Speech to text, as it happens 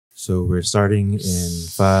So we're starting in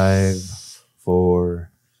five,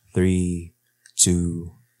 four, three,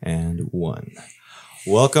 two, and one.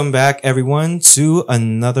 Welcome back, everyone, to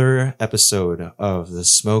another episode of the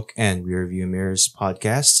Smoke and Rearview Mirrors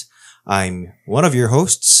podcast. I'm one of your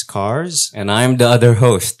hosts, Cars. And I'm the other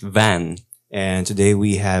host, Van. And today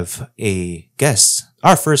we have a guest.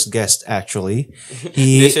 Our first guest, actually.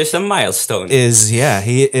 This is a milestone.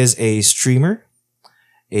 He is a streamer,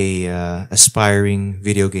 a aspiring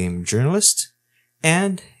video game journalist,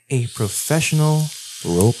 and a professional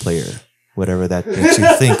role player, whatever that makes you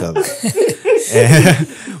think of. And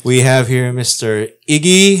we have here Mr.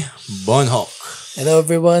 Iggy Bonhoc. Hello,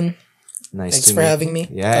 everyone. Nice Thanks to for meet having me.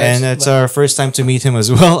 Yeah, and it's our first time to meet him as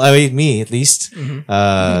well. I mean, me at least.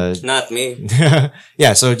 Not me.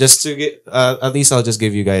 Yeah, so just to get, at least I'll just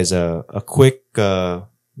give you guys a quick,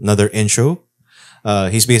 another intro.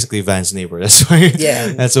 He's basically Van's neighbor. That's why,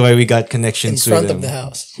 that's why we got connections in front with him. of the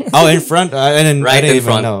house. Oh, in front? And then Right I didn't in even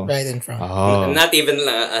front. know. Right in front. Oh. Not even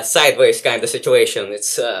a sideways kind of situation.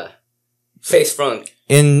 It's face front.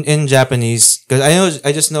 In Japanese, because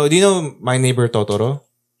I just know, do you know My Neighbor Totoro?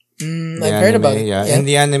 I've heard about it. Yeah. In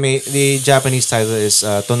the anime, the Japanese title is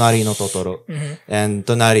Tonari no Totoro. And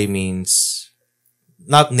Tonari means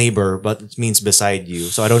not neighbor, but it means beside you.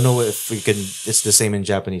 So I don't know if we can, it's the same in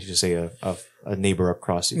Japanese to say a neighbor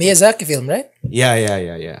across you. Miyazaki film, right?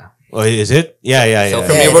 Yeah. Oh, is it? Yeah. So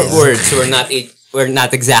from Yeah, your it is. words, we're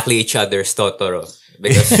not exactly each other's Totoro.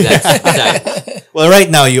 Because that's beside. Well,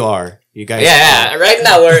 right now you are. You guys. Yeah. Right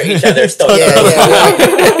now we're each other's Totoro.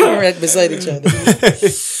 Yeah. Right beside each other.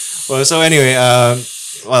 Well, so anyway,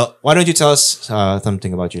 well, why don't you tell us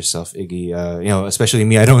something about yourself, Iggy? Especially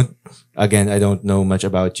me. I don't know much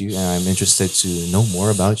about you, and I'm interested to know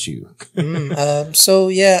more about you.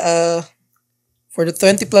 For the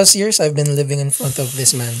 20 plus years I've been living in front of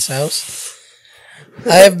this man's house,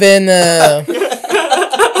 I have been.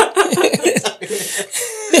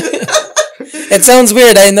 It sounds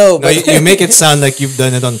weird, I know, No, but you make it sound like you've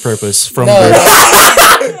done it on purpose from no, birth.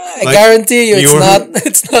 I guarantee you, it's not.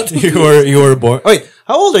 It's not. You were born. Wait,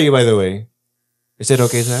 how old are you, by the way? Is it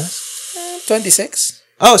okay to ask? 26.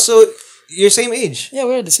 Oh, so you're same age. Yeah,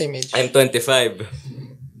 we're the same age. I'm 25.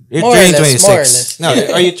 You're More or turning less, 26. more or less.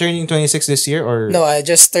 No, are you turning 26 this year or? No, I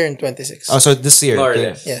just turned 26. Oh, so this year. More or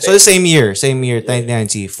less. Yeah. So the same year,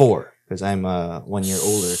 1994, because I'm 1 year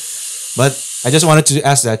older. But I just wanted to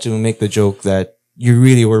ask that to make the joke that you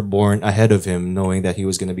really were born ahead of him, knowing that he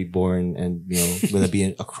was going to be born and, going to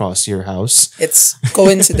be across your house. It's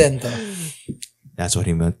coincidental. That's what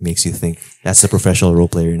he makes you think. That's the professional role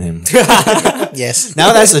player in him. Yes.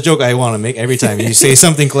 Now that's the joke I want to make every time you say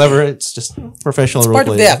something clever. It's just professional role Part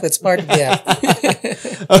of the player. act. It's part of the act.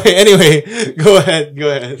 Okay. Anyway, go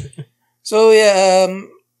ahead. So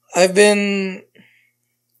I've been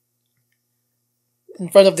in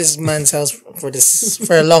front of this man's house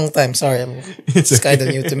for a long time. Sorry, it's okay. kind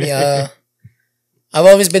of new to me. I've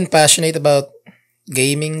always been passionate about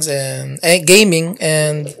gaming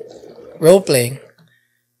and role playing.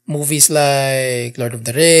 Movies like Lord of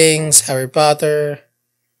the Rings, Harry Potter,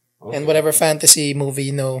 and whatever fantasy movie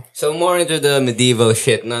you know. So more into the medieval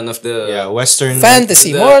shit. None of the Western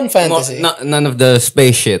Fantasy, more on fantasy. none of the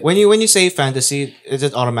space shit. When you say fantasy, is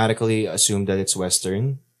it automatically assumed that it's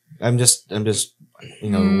Western? I'm just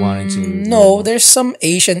wanting to No, there's some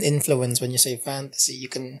Asian influence when you say fantasy. You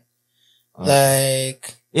can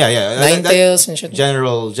like Nine Tails and shit.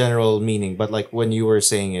 General meaning, but like when you were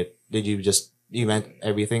saying it, did you meant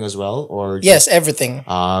everything as well, or Yes, everything.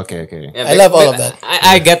 Okay. Yeah, I love all of that.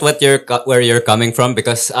 I get where you're coming from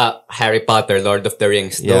because Harry Potter, Lord of the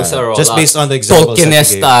Rings, those are all just based on the examples that you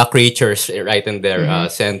Tolkien-esque gave. creatures right in there,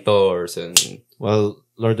 centaurs and Well,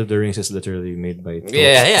 Lord of the Rings is literally made by Tolkien.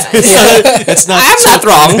 yeah. It's not.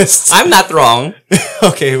 I'm not wrong.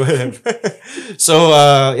 Okay, whatever. So,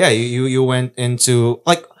 you went into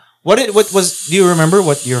like what was? Do you remember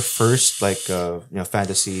what your first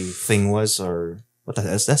fantasy thing was, or what?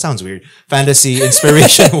 That sounds weird. Fantasy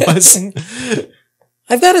inspiration was.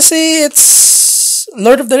 I've got to say it's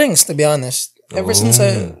Lord of the Rings, to be honest. Ever since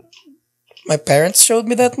my parents showed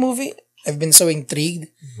me that movie, I've been so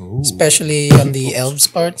intrigued, especially on the elves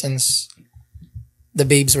part, since the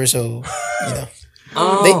babes were so,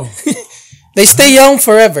 they stay young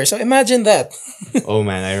forever. So imagine that. Oh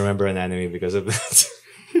man, I remember an anime because of that.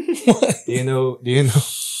 What? Do you know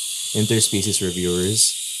interspecies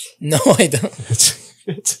reviewers? No, I don't.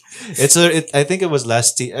 I think it was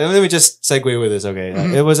last let me just segue with this, okay?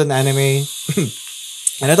 It was an anime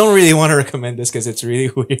And I don't really want to recommend this because it's really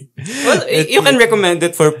weird. Well, you can recommend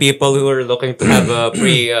it for people who are looking to have a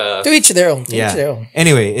To each their own. To each their own.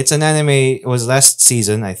 Anyway, it's an anime. It was last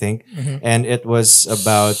season, I think, and it was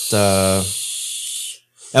about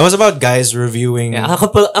guys reviewing a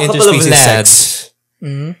couple of interspecies lads. sex.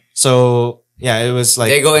 So yeah, it was like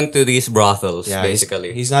They go into these brothels,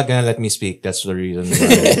 basically. He's not gonna let me speak. That's the reason.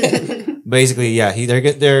 Why. Basically, yeah,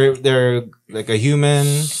 they're like a human,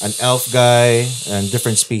 an elf guy, and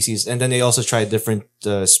different species, and then they also try different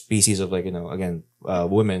species of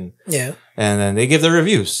women. Yeah. And then they give their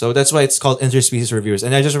reviews. So that's why it's called interspecies reviews.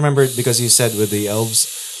 And I just remembered because you said with the elves,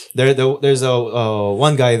 there's a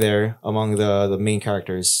one guy there among the main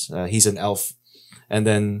characters. He's an elf, and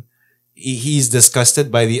then he's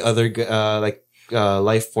disgusted by the other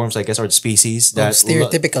life forms, I guess, or species that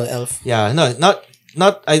stereotypical elf. Yeah, no, not.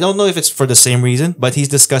 I don't know if it's for the same reason, but he's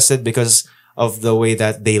disgusted because of the way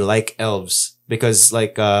that they like elves. Because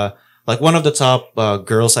like one of the top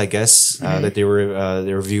girls, I guess, that they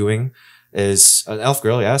were viewing is an elf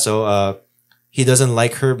girl. Yeah, so he doesn't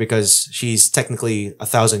like her because she's technically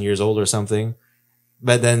 1,000 years old or something.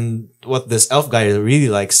 But then what this elf guy really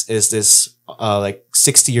likes is this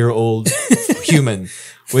 60-year-old human,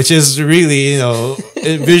 which is really,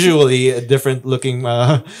 visually a different looking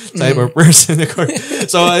type of person.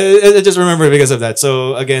 So I just remember because of that.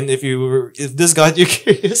 So again, if this got you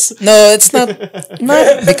curious. No, it's not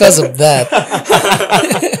because of that.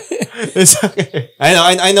 It's okay.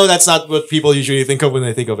 I know that's not what people usually think of when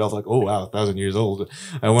they think of elf. Like, oh wow, 1,000 years old.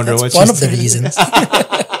 I wonder That's what's one of the reasons.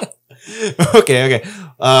 Okay.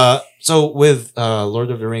 So with Lord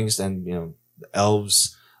of the Rings and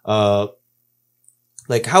elves,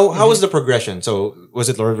 like how was the progression? So was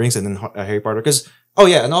it Lord of the Rings and then Harry Potter? Because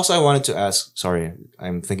and also I wanted to ask. Sorry,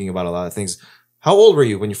 I'm thinking about a lot of things. How old were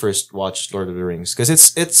you when you first watched Lord of the Rings? Because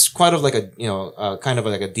it's quite of like a kind of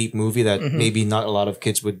like a deep movie that maybe not a lot of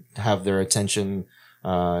kids would have their attention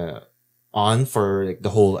on for like the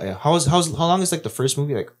whole. How long is like the first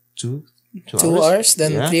movie? Like 2 hours,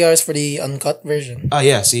 then 3 hours for the uncut version.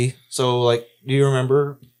 Yeah. See, so like, do you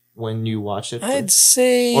remember when you watched it? I'd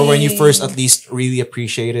say, or when you first at least really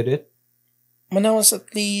appreciated it. When I was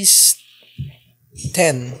at least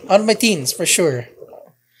 10, out of my teens for sure.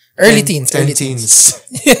 Early teens.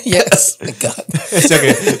 Yes. My God. It's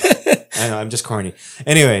okay. I know, I'm just corny.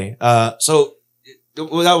 Anyway, so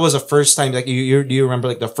that was the first time, like, do you remember,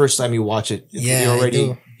 like, the first time you watched it? Yeah,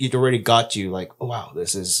 it already got you, like, oh, wow,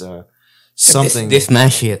 this is something. This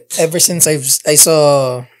smash it. Ever since I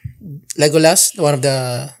saw Legolas, one of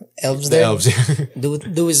the elves The there, elves.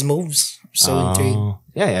 do his moves. So intrigued.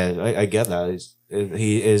 Yeah, I get that.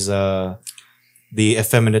 He is the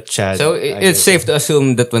effeminate Chad. So it's safe to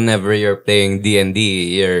assume that whenever you're playing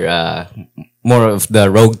DnD, you're more of the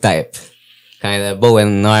rogue type, kind of bow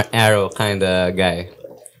and arrow kind of guy.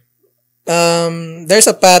 There's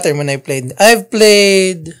a pattern when I played. I've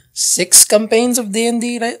played 6 campaigns of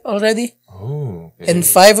D&D already. Oh. Okay. And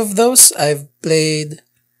 5 of those, I've played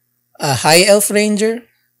a high elf ranger,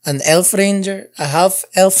 an elf ranger, a half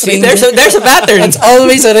elf ranger. There's a pattern. It's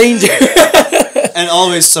always a ranger. And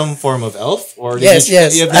always some form of elf? Or Yes. I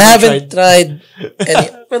haven't tried any.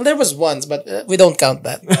 Well, there was once, but we don't count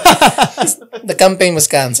that. The campaign was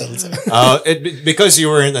cancelled. So. Because you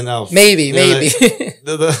weren't an elf. Maybe.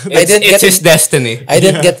 It's his destiny. I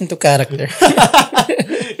didn't get into character.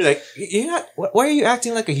 You're like, why are you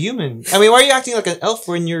acting like a human? I mean, why are you acting like an elf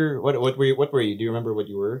when you're what were you? Do you remember what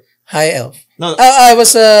you were? High elf. No, I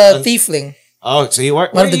was a tiefling. Oh, so why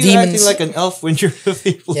One of are the you demons. acting like an elf when you're a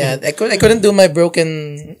tiefling? Yeah, I couldn't do my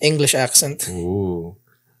broken English accent. Ooh,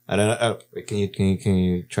 I don't know. Wait, can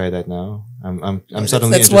you try that now? I'm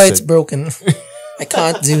suddenly That's interested. why it's broken. I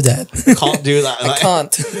can't do that. Can't do that. I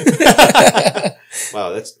can't.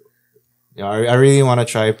 Wow, that's. I really want to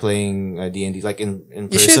try playing D&D like in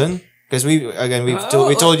person because we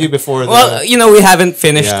told you before. Well, we haven't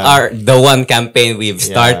finished the one campaign we've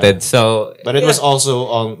started, so. But it was also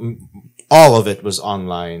all of it was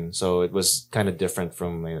online, so it was kind of different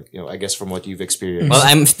from I guess from what you've experienced. Well,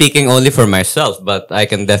 I'm speaking only for myself, but I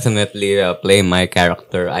can definitely play my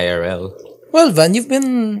character IRL. Well, Van,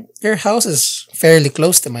 your house is fairly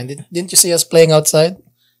close to mine. Didn't you see us playing outside?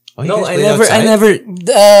 Oh, No, I never.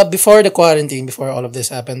 Before the quarantine, before all of this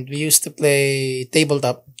happened, we used to play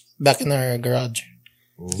tabletop back in our garage.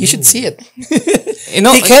 Ooh. You should see it.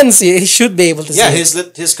 He can see it. He should be able to see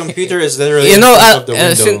it. His computer is literally in front of the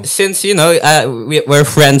window. Since we're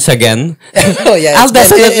friends again. Oh yeah, I'll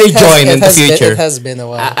definitely join in the future. It has been a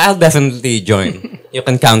while. I'll definitely join. You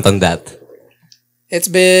can count on that. It's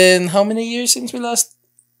been how many years since we last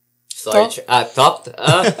talked?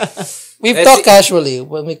 We've talked casually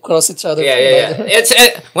when we cross each other. Yeah. It's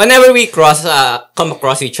whenever we come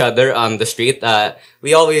across each other on the street,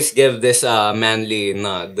 we always give this manly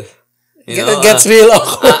nod. It gets real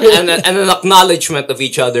awkward. And an acknowledgement of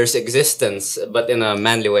each other's existence, but in a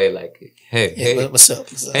manly way, like, hey, what's up?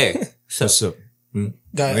 What's up? hey, What's up?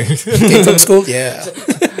 Guy came from school. Yeah.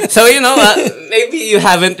 So maybe you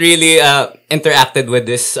haven't really interacted with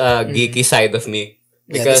this geeky side of me.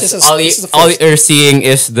 Because all you're seeing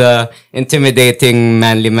is the intimidating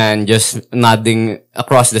manly man just nodding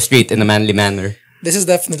across the street in a manly manner. This is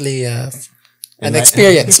definitely an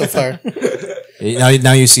experience so far.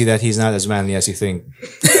 Now you see that he's not as manly as you think.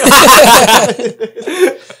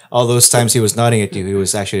 All those times he was nodding at you, he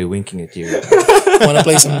was actually winking at you. Want to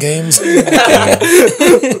play some games?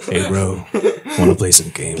 Hey bro, want to play some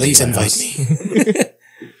games? Please invite me.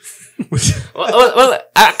 Well,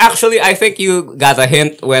 actually, I think you got a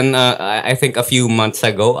hint when I think a few months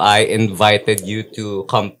ago I invited you to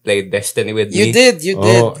come play Destiny with me. You did.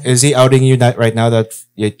 Oh, is he outing you right now that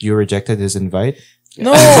you rejected his invite?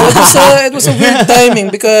 No, it was a weird timing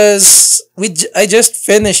because I just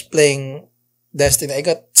finished playing Destiny. I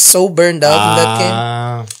got so burned out in that game.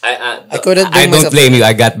 I couldn't. I don't blame you.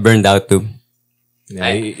 I got burned out too.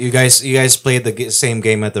 Yeah, you guys played the same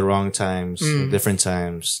game at the wrong times, different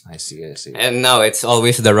times. I see. And now it's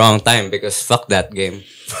always the wrong time because fuck that game.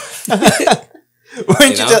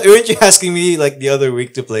 weren't you asking me like the other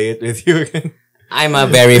week to play it with you again? I'm a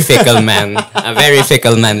very fickle man, a very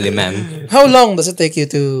fickle manly man. How long does it take you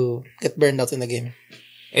to get burned out in the game?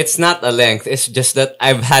 It's not a length. It's just that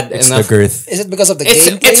I've had enough. The girth. Is it because of the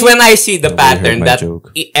game? It's when I see the pattern that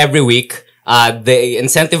every week. They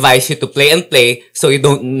incentivize you to play, so you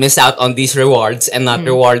don't miss out on these rewards and not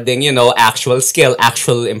rewarding, actual skill,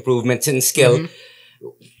 actual improvements in skill.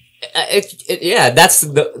 That's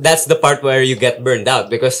the part where you get burned out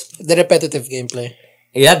because the repetitive gameplay.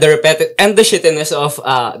 Yeah, the repetitive and the shittiness of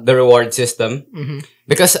the reward system.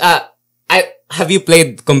 Because have you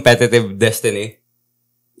played competitive Destiny?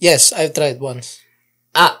 Yes, I've tried once.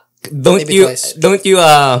 Don't you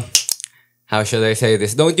how should I say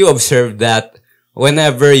this? Don't you observe that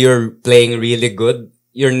whenever you're playing really good,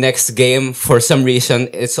 your next game, for some reason,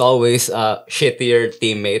 it's always shittier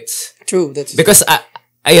teammates? True. That's because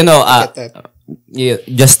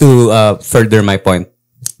just to further my point,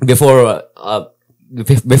 before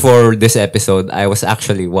this episode, I was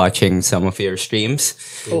actually watching some of your streams,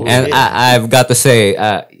 and I've got to say,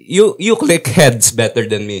 you click heads better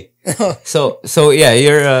than me. So yeah,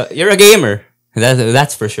 you're a gamer.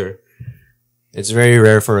 That's for sure. It's very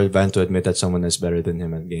rare for Van to admit that someone is better than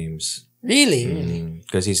him at games. Really?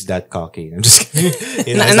 Because he's that cocky. I'm just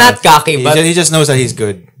kidding. Not cocky, but he just knows that he's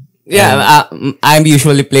good. Yeah, I'm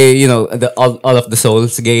usually play, all of the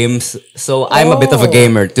Souls games. So I'm a bit of a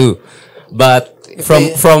gamer too. But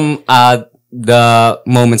from the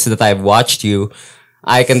moments that I've watched you,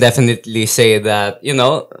 I can definitely say that,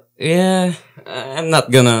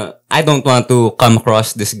 I don't want to come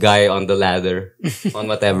across this guy on the ladder on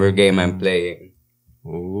whatever game I'm playing.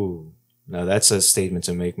 Ooh. Now that's a statement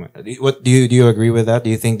to make. What do you agree with that? Do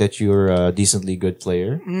you think that you're a decently good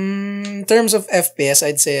player? In terms of FPS,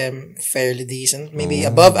 I'd say I'm fairly decent, maybe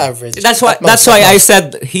above average. That's why I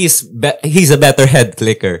said he's a better head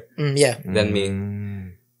clicker than me.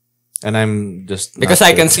 And I'm just because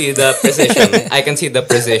I can see the precision. I can see the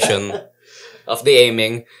precision of the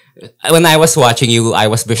aiming. When I was watching you, I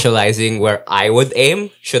was visualizing where I would aim.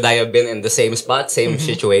 Should I have been in the same spot, same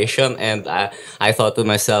situation? And I thought to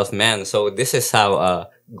myself, man, so this is how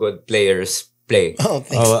good players play. Oh,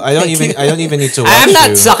 thanks. I don't even need to watch I'm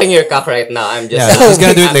not sucking your cock right now. I'm just he's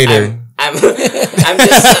gonna do it later. I'm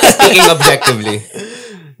just speaking objectively.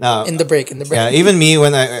 Now, in the break. Yeah, even me,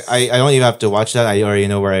 when I don't even have to watch that, I already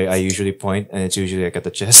know where I usually point, and it's usually like at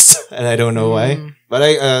the chest, and I don't know why.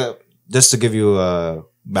 But just to give you a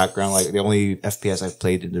background, like the only FPS I've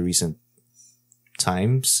played in the recent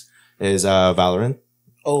times is Valorant.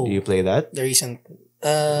 Oh, do you play that? The recent,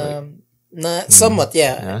 somewhat,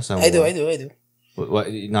 yeah. Somewhat. I do. What?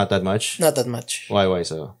 Not that much. Not that much. Why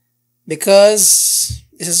so? Because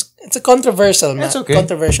it's a controversial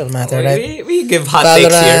controversial matter, right? We give hot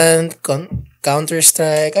takes here. Valorant,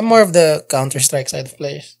 Counter-Strike. I'm more of the Counter-Strike side of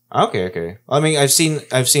players. Okay. I mean, I've seen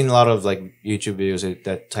a lot of like YouTube videos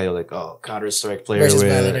that title like, Counter-Strike player versus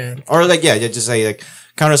with Valorant. Or like just say like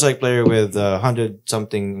Counter-Strike player with 100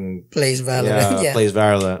 something plays Valorant. Yeah, plays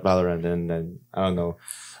Valorant, and then I don't know.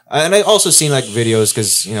 And I also seen like videos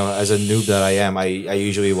because as a noob that I am, I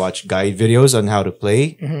usually watch guide videos on how to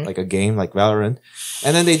play like a game like Valorant,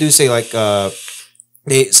 and then they do say like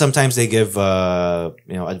they sometimes give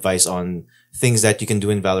advice on things that you can do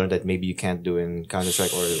in Valorant that maybe you can't do in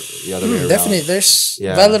Counter-Strike or the other way around. Definitely, there's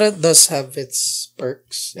Yeah. Valorant does have its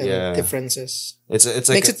perks and Yeah. differences. It's like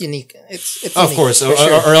Makes it unique. It's of unique, course, for or,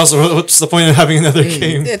 sure. or else what's the point of having another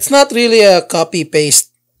game? It's not really a copy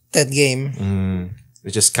paste that game.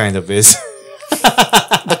 It just kind of is.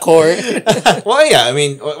 The core. Well, yeah. I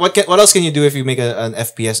mean, what else can you do if you make an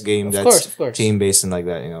FPS game that's of course. team based and like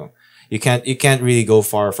that? You can't really go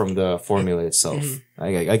far from the formula itself.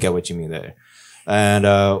 I get what you mean there. And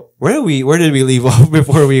where did we leave off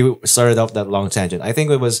before we started off that long tangent? I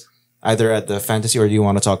think it was either at the fantasy, or do you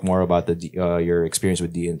want to talk more about your experience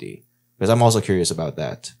with D&D? Because I'm also curious about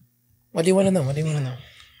that. What do you want to know?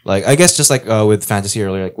 Like, I guess just like with fantasy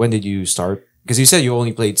earlier, like when did you start? Because you said you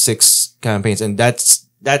only played 6 campaigns, and that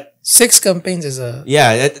 6 campaigns is a...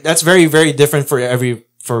 yeah, that's very, very different for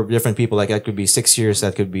different people. Like that could be 6 years,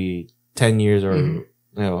 that could be 10 years, or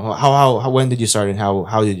how when did you start, and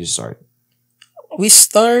how did you start? We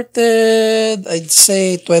started, I'd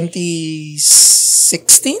say,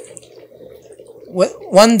 2016.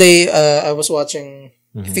 One day, I was watching.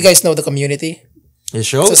 If you guys know the Community, His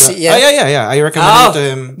show? So, yeah. Yeah. I recommended it to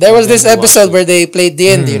him. there was this Then we watched episode it. where they played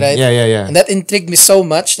D&D, right? Yeah. And that intrigued me so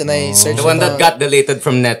much. Then I searched The one that about- got deleted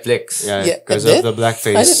from Netflix. Yeah, Yeah, because it of the did?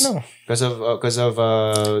 blackface. I didn't know. Because of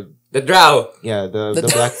The Drow. yeah, the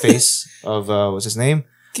blackface of what's his name?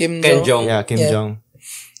 Kim Ken Jong. Jeong. Yeah, Kim Yeah. Jong.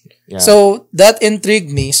 Yeah. So that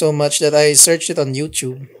intrigued me so much that I searched it on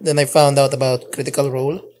YouTube. Then I found out about Critical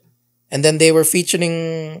Role, and then they were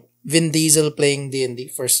featuring Vin Diesel playing D&D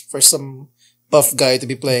for some buff guy to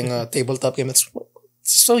be playing a tabletop game. It's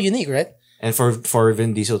so unique, right? And for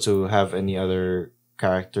Vin Diesel to have any other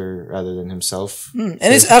character rather than himself. And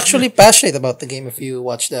he's actually passionate about the game. If you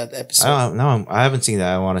watch that episode, I haven't seen that.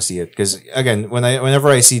 I want to see it because again, whenever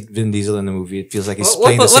I see Vin Diesel in the movie, it feels like he's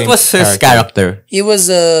playing the same What was his character? he was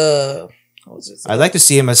what was it? I'd like to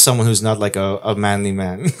see him as someone who's not like a manly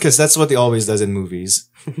man because that's what he always does in movies.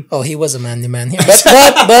 Oh, he was a manly man here,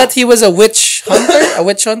 but he was a witch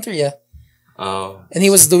hunter, yeah. Oh. And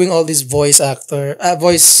he was doing all this voice. He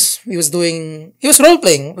was role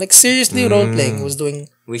playing, like seriously role playing. He was doing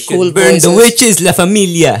We should cool burn voices. the witches, La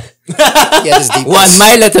Familia. Yeah, this deep. 1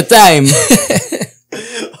 mile at a time.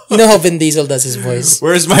 You know how Vin Diesel does his voice.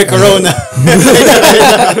 Where's my Corona?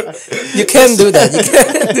 You can do that. You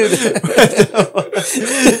can do that.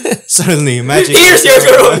 Suddenly, magic. Here's your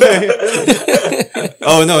Corona.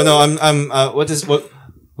 Oh no, I'm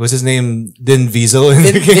what's his name? Din Diesel. In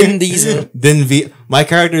the game? Vin Diesel. My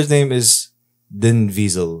character's name is Din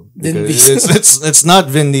Diesel. Din Because Diesel. It's not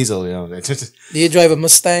Vin Diesel, Do you drive a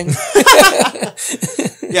Mustang?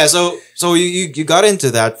 Yeah, so you got into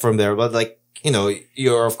that from there, but like,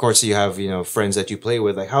 you're, of course, you have, friends that you play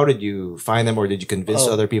with. Like, how did you find them, or did you convince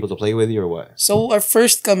other people to play with you, or what? So our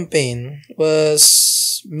first campaign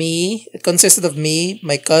was me. It consisted of me,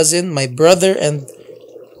 my cousin, my brother, and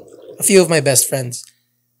a few of my best friends.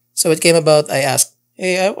 So it came about, I asked,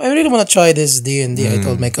 hey, I really want to try this D&D. I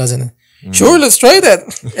told my cousin, sure, let's try that.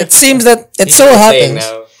 It seems that it so happens.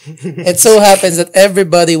 It so happens that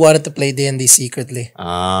everybody wanted to play D&D secretly.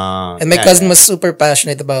 And my cousin was super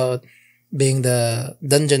passionate about being the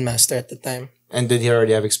dungeon master at the time. And did he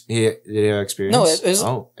already have experience? No, it was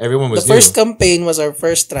everyone was the first new. campaign was our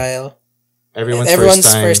first trial.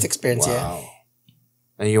 Everyone's first experience, yeah. Wow.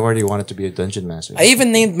 And you already wanted to be a dungeon master. I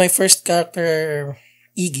even named my first character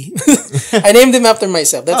Iggy. I named him after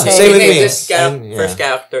myself. That's how same with me. This Yeah. first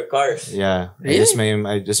character, Cars. Yeah. Really?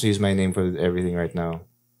 I just use my name for everything right now.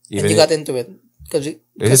 And you got into it.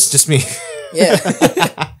 It's just me. Yeah.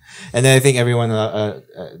 And then I think everyone,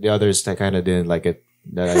 the others, that kind of didn't like it.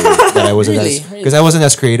 That I wasn't Really? because I wasn't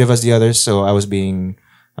as creative as the others, so I was being,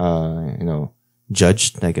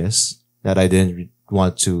 judged. I guess that I didn't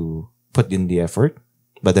want to put in the effort,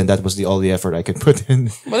 but then that was all the effort I could put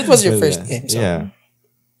in. But it was your But, first game. So.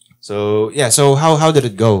 Yeah. So how did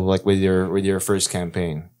it go? Like with your first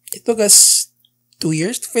campaign? It took us 2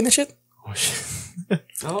 years to finish it.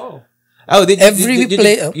 Oh. Oh,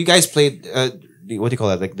 you guys played what do you call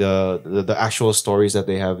that? Like the actual stories that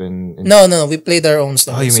they have in No, we played our own Oh,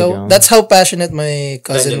 story. you made your own? So that's how passionate my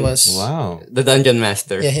cousin Dungeon. was. Wow. The Dungeon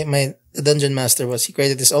Master. Yeah, the dungeon master was. He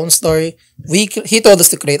created his own story. He told us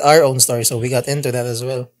to create our own story, so we got into that as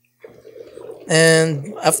well.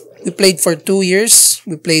 And we played for 2 years.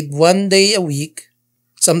 We played 1 day a week.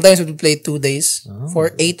 Sometimes we played 2 days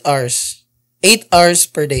for 8 hours. 8 hours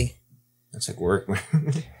per day. That's like work, man.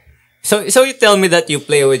 So you tell me that you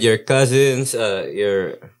play with your cousins,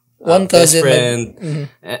 your One best cousin, friend.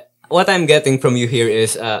 What I'm getting from you here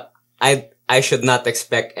is I should not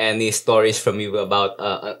expect any stories from you about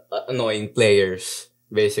annoying players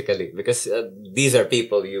basically, because these are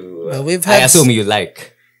people you. Well, we've I had assume you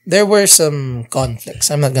like. there were some conflicts.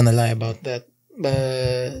 I'm not gonna lie about that,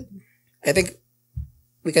 but I think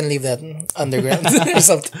we can leave that underground or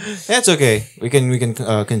something. That's okay. We can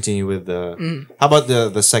continue with the. How about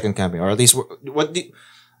the second campaign, or at least what do?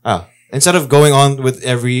 Instead of going on with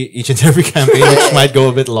each and every campaign, which might go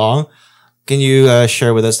a bit long, can you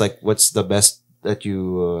share with us like what's the best that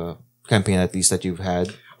you campaign at least that you've had?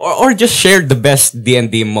 Or just share the best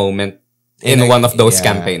D&D moment in one of those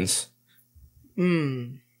campaigns.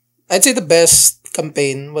 I'd say the best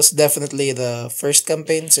campaign was definitely the first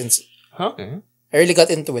campaign since Okay. I really got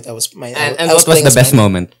into it. I was And I was what was playing the as best my-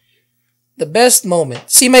 moment? The best moment.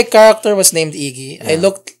 See, my character was named Iggy.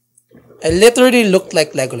 I literally looked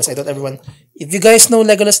like Legolas. I told everyone, if you guys know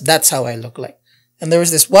Legolas, that's how I look like. And there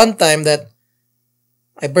was this one time that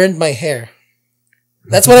I burned my hair.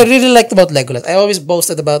 That's what I really liked about Legolas. I always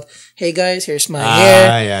boasted about, hey guys, here's my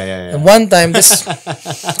hair. Yeah. And one time, this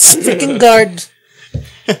freaking guard,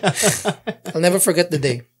 I'll never forget the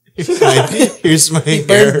day. Here's my He hair.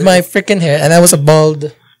 burned my freaking hair, and I was a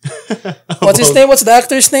bald. What's his name? What's the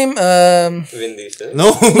actor's name? Vin Diesel. No.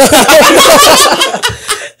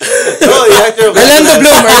 No, the actor of Orlando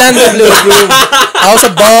Bloom. I was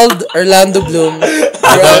a bald Orlando Bloom.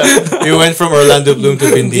 You went from Orlando Bloom to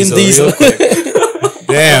Vin Diesel. Diesel. Real quick.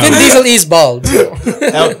 Damn. Vin Diesel is bald. So.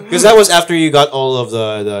 Because that was after you got all of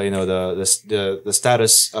the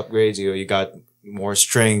status upgrades. You got more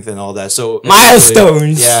strength and all that. So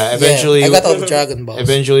Milestones. Yeah. Eventually, I got all the Dragon Balls.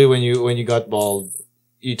 eventually when you got bald,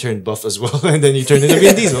 you turned buff as well, and then you turned into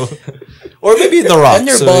Vin Diesel, or maybe The Rock. When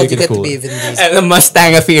you're so bald, you you can get to cool be it. Vin Diesel. And a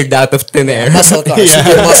Mustang appeared out of thin air. Muscle car. Yeah.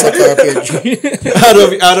 Super muscle car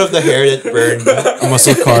appeared. out of the hair that burned, a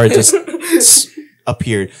muscle car just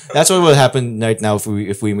appeared. That's what will happen right now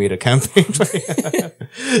if we made a campaign.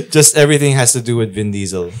 Just everything has to do with Vin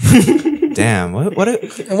Diesel. Damn, what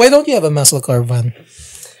And why don't you have a muscle car van?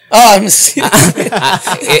 Oh, I'm serious.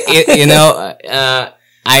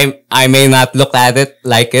 I may not look at it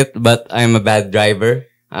like it, but I'm a bad driver.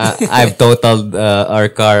 I've totaled our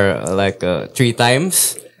car like 3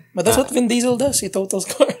 times. But that's what Vin Diesel does. He totals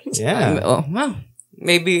cars. yeah. Well,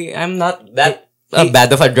 maybe I'm not that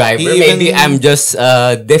bad of a driver. he Maybe even- I'm just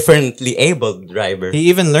a differently abled driver. He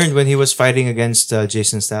even learned when he was fighting against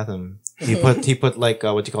Jason Statham. He put like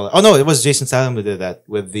what do you call it? Oh no, it was Jason Statham who did that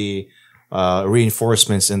with the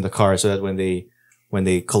reinforcements in the car, so that when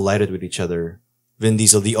they collided with each other, Vin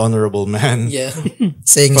Diesel, the honorable man, Yeah.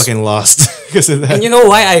 Saying fucking lost because of that. And you know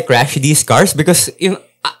why I crash these cars? Because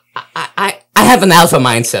I have an alpha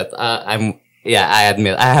mindset. I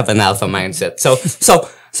admit I have an alpha mindset.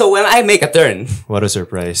 So when I make a turn, What a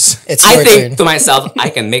surprise! it's I your think turn. to myself, I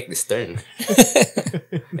can make this turn.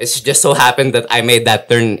 It's just so happened that I made that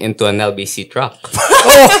turn into an LBC truck.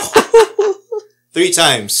 3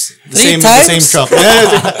 times. Three The times? same truck.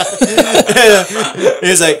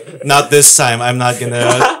 He's like, not this time. I'm not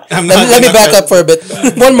gonna. Let me back up for a bit.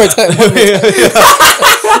 One more time.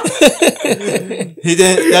 He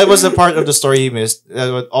didn't. That was the part of the story he missed.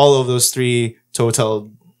 All of those 3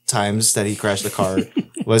 total times that he crashed the car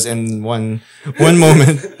was in one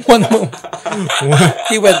moment. One moment.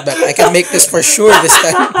 He went back. I can make this for sure this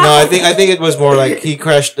time. No, I think it was more like he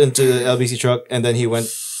crashed into the LBC truck and then he went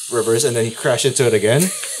reverse and then he crashed into it again,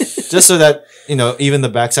 just so that even the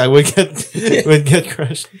backside would get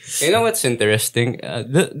crushed. You know what's interesting?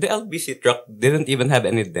 The LBC truck didn't even have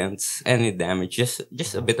any dents, any damage, just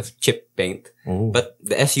a bit of chip paint. Oh. But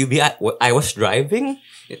the SUV I was driving,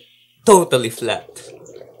 it totally flat.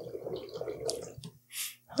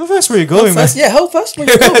 How fast were you going, man? How fast were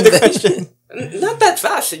you going then? Not that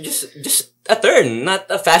fast, just a turn, not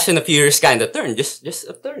a Fast and the Furious kind of turn, just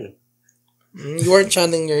a turn. You weren't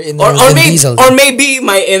channeling your inner Or Vin maybe Diesel. maybe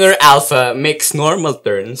my inner alpha makes normal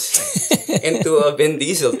turns into a Vin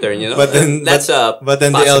Diesel turn. But then that's a but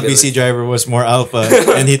then the possibility. LBC driver was more alpha,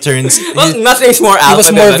 and he turns. Well, nothing's more He alpha was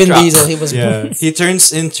than more a Vin truck. Diesel. He was Yeah, he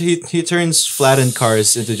turns flattened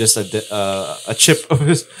cars into just a chip of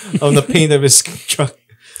the paint of his truck.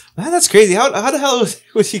 Man, that's crazy. How the hell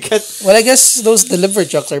would he get Well, I guess those delivery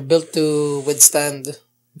trucks are built to withstand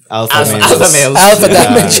alpha males? Alpha males. alpha Yeah.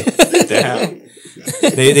 damage. Damn.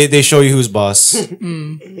 They show you who's boss. They're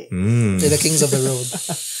the kings of the road.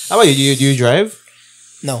 How about you? Do you drive?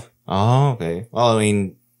 No. Oh, okay. Well, I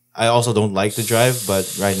mean, I also don't like to drive, but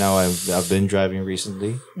right now I've been driving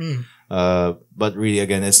recently. But really,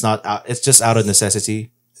 again, it's not. It's just out of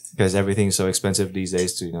necessity because everything's so expensive these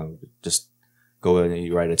days to just go and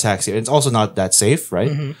you ride a taxi. It's also not that safe,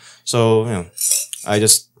 right? So I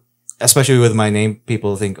just especially with my name,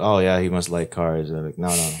 people think, oh yeah, he must like cars. I'm like, no.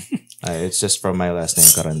 It's just from my last name,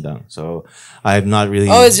 Karandang. So I'm not really.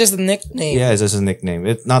 Oh, it's just a nickname. Yeah, it's just a nickname.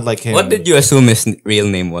 It's not like him. What did you assume his real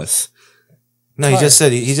name was? No, he just said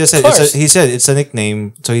Cars. he said it's a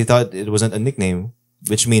nickname. So he thought it wasn't a nickname,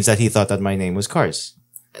 which means that he thought that my name was Cars.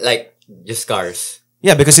 Like, just cars.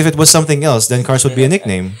 Yeah, because if it was something else, then Cars would be a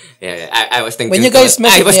nickname. Yeah, I was thinking. When you guys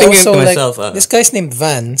met I me, was I thinking was so to like, myself. this guy's named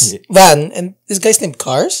Van, and this guy's named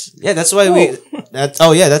Cars. Yeah, that's why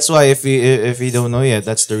that's why if you don't know yet,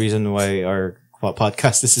 that's the reason why our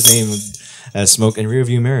podcast is named as Smoke and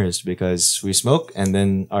Rearview Mirrors, because we smoke and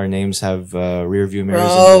then our names have rearview mirrors.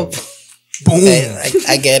 Oh, Boom!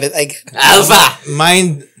 I get it. Alpha!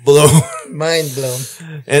 Mind blown. Mind blown.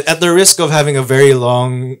 At the risk of having a very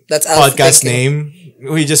long That's Alpha podcast thinking. name,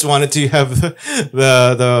 we just wanted to have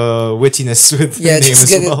the wittiness with the name as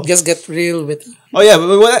well. Just get real with it. Oh yeah,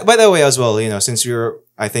 but by the way as well, since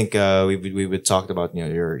I think we would talked about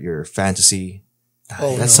your fantasy.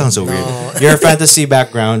 Oh, That no, sounds so no. weird. Your fantasy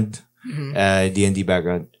background, D&D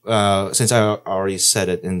background. Since I already said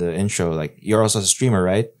it in the intro, like you're also a streamer,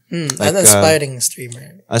 right? Like, An aspiring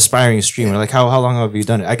streamer. Aspiring streamer. Like how long have you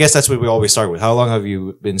done it? I guess that's what we always start with. How long have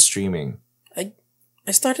you been streaming?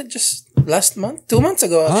 I started just last month, 2 months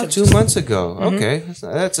ago. Oh, Actually. 2 months ago. Okay,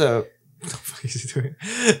 that's a.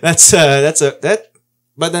 That.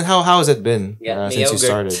 But then how has it been since you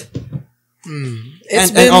started?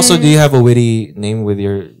 And also, do you have a witty name with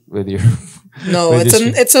your? No, with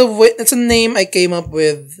it's a name I came up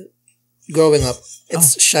with growing up.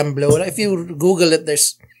 It's Shamblo. If you Google it,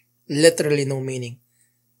 there's literally no meaning.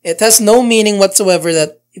 It has no meaning whatsoever.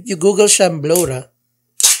 That if you Google Shamblora,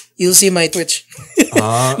 you'll see my Twitch.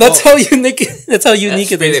 That's how unique. That's how unique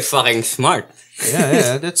That's it is. pretty fucking smart.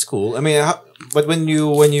 Yeah, that's cool. I mean, but when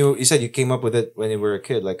you said you came up with it when you were a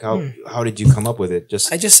kid, like how did you come up with it?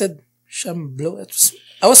 I just said Shamblo.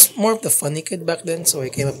 I was more of the funny kid back then, so I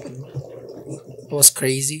came up with. I was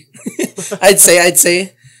crazy. I'd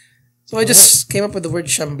say. So I just came up with the word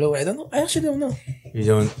Shamblo. I don't know. I actually don't know. You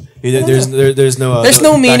don't. There's no. There's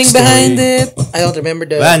no meaning backstory. behind it. I don't remember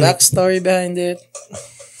the Man. backstory behind it.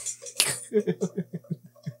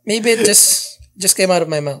 Maybe it just came out of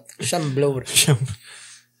my mouth. Shamblo.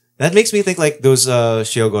 That makes me think like those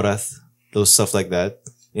Shiogorath, those stuff like that.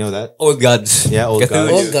 You know that? Old gods. Yeah, old Cthulhu.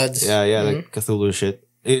 gods. Old gods. Yeah, like Cthulhu shit.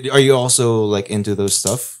 Are you also like into those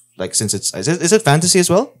stuff? Like since is it fantasy as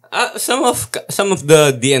well? Some of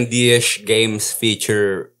the D&D-ish games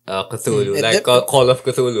feature Cthulhu, like Call of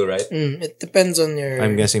Cthulhu, right? It depends on your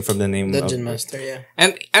I'm guessing from the name dungeon of, master. Yeah.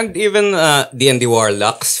 And even D&D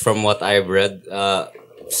Warlocks, from what I've read,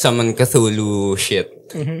 summon Cthulhu shit.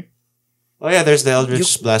 Oh yeah, there's the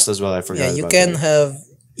Eldritch Blast as well. I forgot. Yeah, you about can that.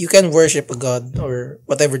 you can worship a god or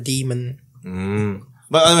whatever demon.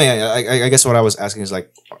 But I mean, I guess what I was asking is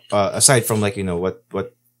like, aside from like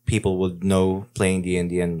what people would know playing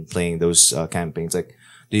D&D and playing those campaigns, like,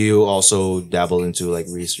 do you also dabble into like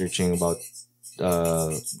researching about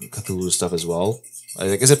Cthulhu stuff as well?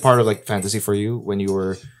 Like, is it part of like fantasy for you when you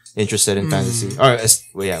were interested in fantasy? Or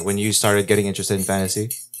when you started getting interested in fantasy?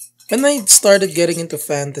 When I started getting into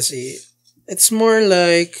fantasy, it's more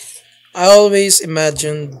like I always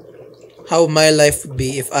imagined how my life would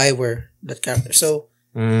be if I were that character. So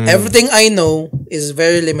everything I know is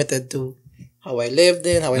very limited to how I lived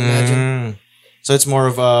in, how I imagined. So it's more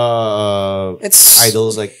of It's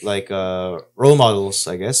idols, like role models,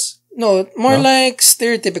 I guess. no more like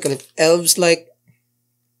stereotypical. If elves like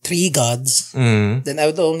 3 gods, then I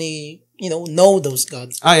would only know those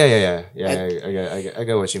gods. Yeah. I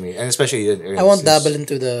get what you mean, and especially I won't dabble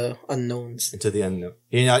into the unknowns. into the unknown.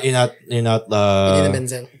 You're not. Nina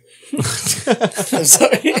Menzel. I'm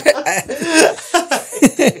sorry.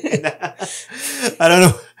 I don't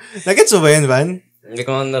know. Nagets mo ba yan, Van? Hindi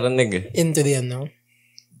ko man narinig eh. Into the unknown.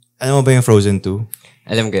 Alam mo ba yung Frozen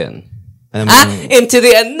 2? Alam ko yan. Alam mo Into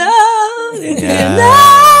the unknown! Into the Yeah.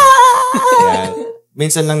 unknown! Yeah.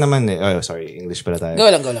 Minsan lang naman eh. Oh, sorry. English pala tayo. Go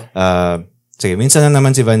lang. Sige, minsan lang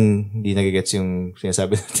naman si Van hindi nagigets yung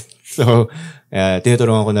sinasabi natin. So,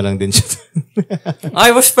 tinutulungan ko na lang din siya.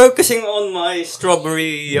 I was focusing on my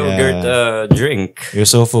strawberry yogurt drink. You're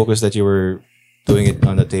so focused that you were doing it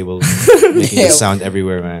on the table, making it sound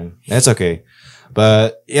everywhere, man. That's okay.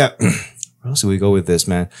 But yeah, where else do we go with this,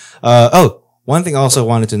 man? One thing I also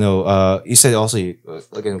wanted to know, you said also,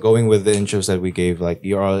 again, going with the intros that we gave, like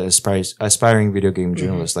you're an aspiring video game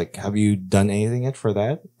journalist. Like, have you done anything yet for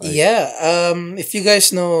that? Like, Yeah. If you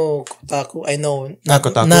guys know Kotaku, I know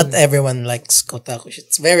Kotaku. not everyone likes Kotaku.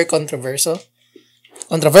 It's very controversial.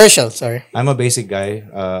 Controversial, sorry. I'm a basic guy,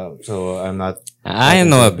 so I'm not. I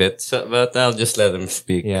know a bit, but I'll just let him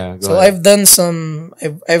speak. Yeah. Go So ahead. I've done some.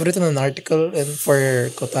 I've written an article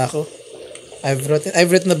for Kotaku.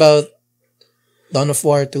 I've written about Dawn of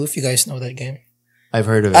War 2. If you guys know that game. I've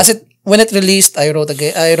heard of As it. when it released, I wrote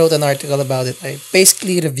an article about it. I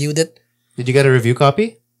basically reviewed it. Did you get a review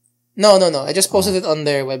copy? No. I just posted it on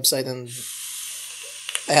their website and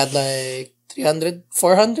I had like 300,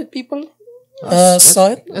 400 people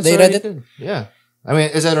saw it. They read it. Good. Yeah. I mean,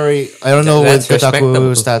 is that already? I don't know That's what Kotaku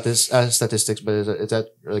respectable. statistics, but is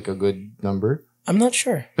that like a good number? I'm not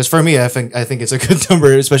sure. Because for me, I think it's a good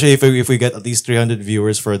number, especially if we get at least 300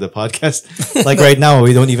 viewers for the podcast. Like right now,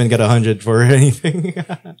 we don't even get 100 for anything.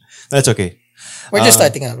 That's okay. We're just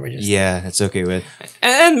starting out. Yeah, it's okay with.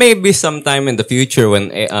 And maybe sometime in the future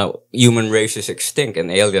when human race is extinct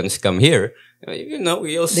and aliens come here,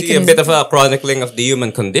 you'll see a bit of a chronicling of the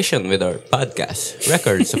human condition with our podcast,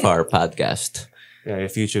 records of our podcast. Yeah,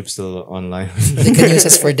 if YouTube's still online. They can use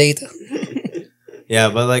us for data. Yeah,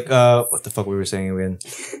 but like, what the fuck we were saying again?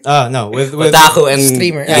 No, with Kotaku and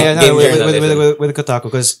Streamer. game with Kotaku,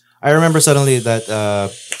 because I remember suddenly that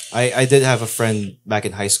I did have a friend back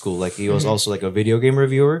in high school. Like he was also like a video game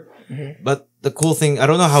reviewer. But the cool thing, I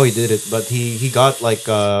don't know how he did it, but he got like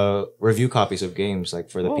review copies of games like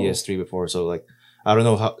for the PS3 before. So like, I don't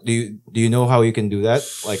know how do you know how you can do that?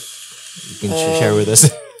 Like, you can share with us.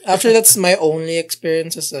 Actually, that's my only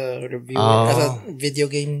experience as a reviewer, as a video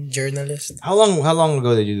game journalist. How long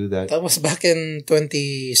ago did you do that? That was back in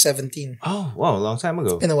 2017. Oh, wow, a long time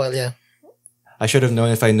ago. In a while, yeah. I should have known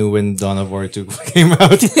if I knew when Dawn of War 2 came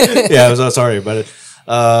out. Yeah, I'm so sorry, but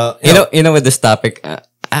you know, with this topic,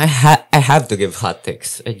 I have to give hot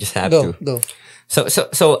takes. I just have to. Go.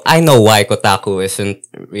 So I know why Kotaku isn't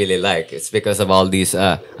really like. It's because of all these,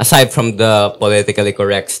 aside from the politically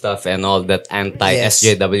correct stuff and all that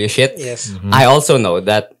anti-SJW shit. Yes. I also know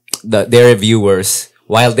that their reviewers,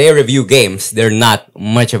 while they review games, they're not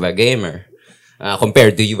much of a gamer,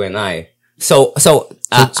 compared to you and I. So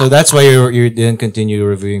that's why you didn't continue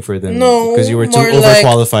reviewing for them. No, because you were too more like-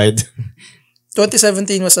 overqualified.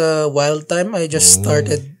 2017 was a wild time. I just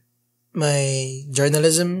started my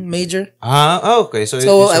journalism major. Okay. So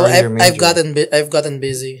I've gotten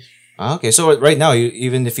busy. Okay, so right now,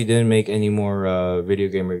 even if you didn't make any more video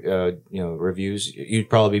game reviews, you'd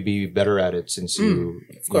probably be better at it since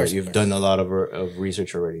you've done a lot of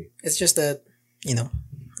research already. It's just that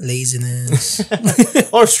laziness.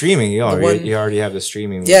 Or streaming, you already have the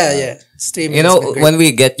streaming. Yeah. Streaming. you has been know, great. when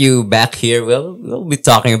we get you back here, we'll be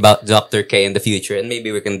talking about Dr. K in the future, and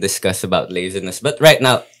maybe we can discuss about laziness. But right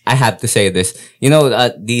now, I have to say this.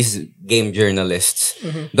 These game journalists,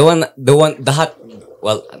 not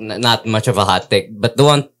much of a hot take, but the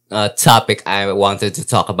one topic I wanted to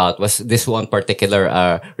talk about was this one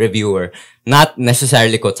particular reviewer. Not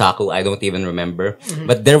necessarily Kotaku, I don't even remember.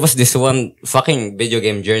 But there was this one fucking video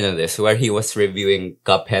game journalist where he was reviewing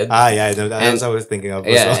Cuphead. Yeah, I know. That's what I was thinking of.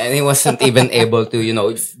 Yeah, and he wasn't even able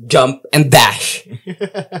to, jump and dash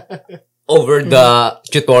over the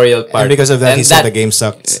tutorial part. And because of that, And he said the game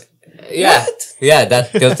sucked. Yeah, that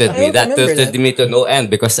tilted me. That remember tilted that. me to no end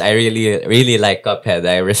because I really, really like Cuphead.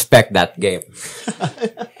 I respect that game.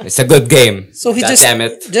 It's a good game. So he God damn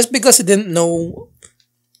it. just because he didn't know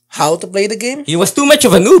how to play the game. He was too much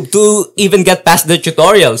of a noob to even get past the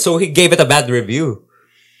tutorial, so he gave it a bad review.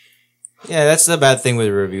 Yeah, that's the bad thing with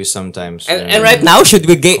reviews sometimes. And right now, should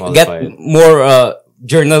we get Qualified. more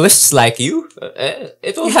journalists like you?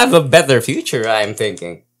 It will have a better future, I'm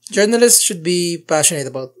thinking. Journalists should be passionate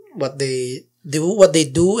about what they do,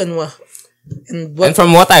 and what. And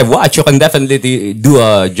from what I've watched, you can definitely do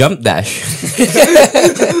a jump dash.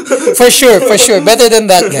 For sure, better than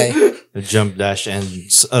that guy. The jump dash and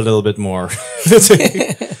a little bit more.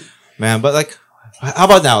 Man, but like, how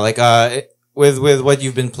about now? Like, with what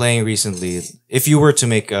you've been playing recently, if you were to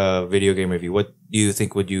make a video game review, what do you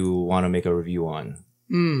think would you want to make a review on?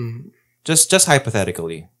 Just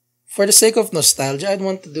hypothetically. For the sake of nostalgia, I'd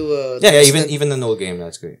want to do Even an old game,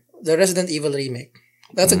 that's great. the Resident Evil remake.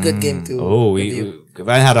 That's a good game to review.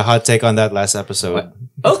 I had a hot take on that last episode.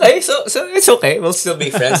 Okay, so it's okay. We'll still be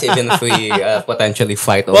friends even if we potentially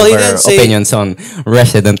fight Well, he over didn't say- opinions on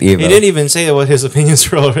Resident Evil. He didn't even say what his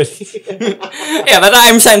opinions were already. Yeah, but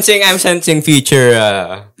I'm sensing future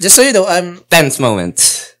Just so you know, I'm tense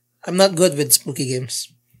moments. not good with spooky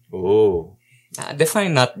games. Oh.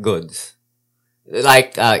 Define not good.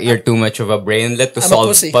 Like you're too much of a brainlet to I'm a solve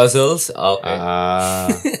pussy. puzzles.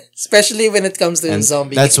 Okay. Especially when it comes to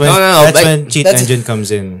zombie That's games. when No, that's like- when Cheat that's- Engine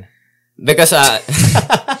comes in. Because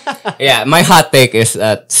yeah, my hot take is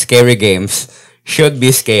that scary games should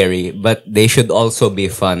be scary, but they should also be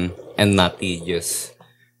fun and not tedious.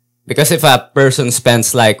 Because if a person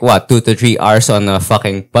spends like, 2 to 3 hours on a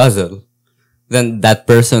fucking puzzle, then that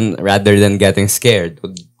person, rather than getting scared,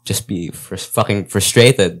 would just be fucking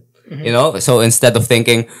frustrated. You know? So instead of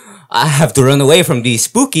thinking, I have to run away from these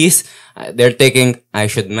spookies, they're thinking, I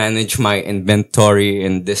should manage my inventory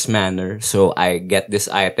in this manner. So I get this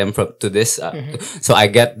item to this, so I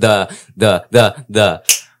get the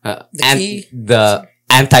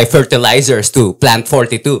anti-fertilizers to plant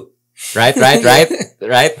 42. Right? Right? I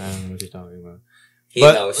don't know what you're talking about.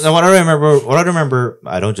 But knows. what I remember,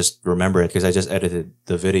 I don't just remember it because I just edited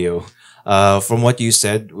the video. From what you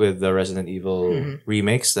said with the Resident Evil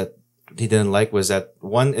remakes that he didn't like was that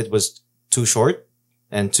one, it was too short,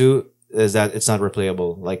 and two is that it's not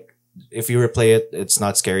replayable. Like if you replay it, it's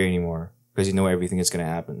not scary anymore because you know everything is gonna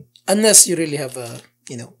happen. Unless you really have a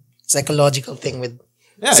psychological thing with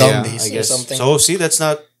I zombies or guess. something. So see,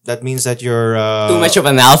 that means that you're Too much of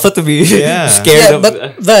an alpha to be Yeah. scared Yeah, of.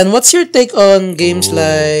 but Van, what's your take on games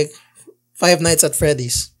like Five Nights at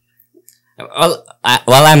Freddy's? Well,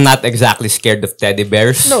 I'm not exactly scared of teddy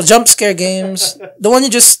bears. No, jump scare games. The one you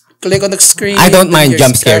just click on the screen. I don't then mind your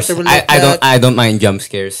jump scares. character will look I back. don't mind jump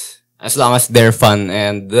scares as long as they're fun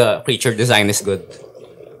and the creature design is good.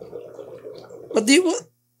 What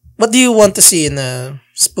do you want to see in a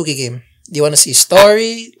spooky game? Do you want to see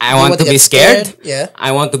story? I Do you want to get be scared. Yeah.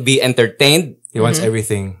 I want to be entertained. he wants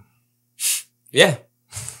everything. Yeah.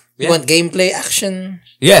 You want gameplay, action?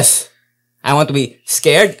 Yes. I want to be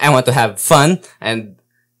scared. I want to have fun. And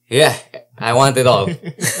yeah, I want it all.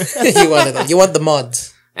 You want it. You want the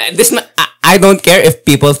mods. I don't care if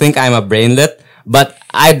people think I'm a brainlet, but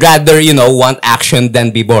I'd rather, want action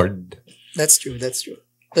than be bored. That's true.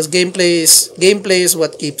 Because gameplay is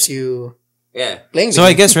what keeps you Yeah. playing. So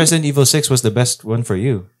I guess Resident Evil 6 was the best one for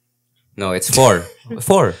you. No, it's 4.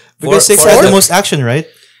 4. Because 6 four- had the most action, right?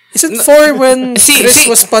 Is it 4 when Chris see-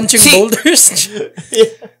 was punching see- boulders?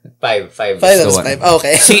 5. 5 5 is that the was one. 5. Oh,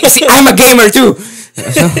 okay. See, I'm a gamer too.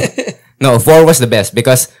 No, 4 was the best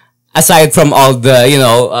because aside from all the,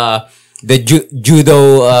 the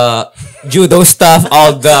judo stuff,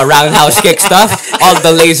 all the roundhouse kick stuff, all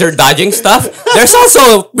the laser dodging stuff, there's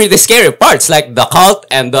also pretty scary parts like the cult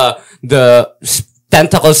and the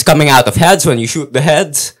tentacles coming out of heads when you shoot the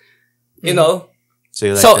heads. You know. So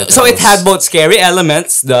you like So that it was- had both scary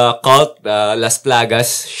elements, the cult, Las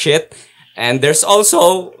Plagas shit, and there's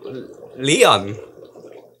also Leon.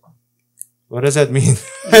 What does that mean?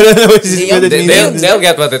 I don't know what Leon, it means. They'll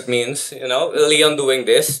get what it means, Leon doing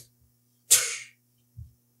this.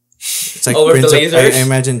 It's like over the Prince of, lasers. I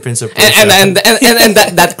imagine Prince of Persia. And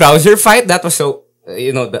that Krauser fight, that was so,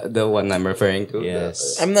 the one I'm referring to.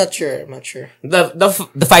 Yes. I'm not sure.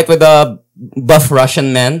 The fight with the buff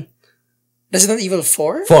Russian man. Resident Evil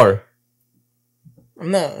 4? 4.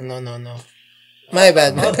 No. My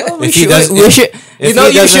bad. If he does- we should, if you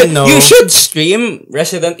he doesn't know- you should stream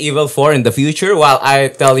Resident Evil 4 in the future while I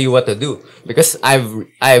tell you what to do. Because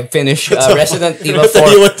I've finished Resident Evil 4.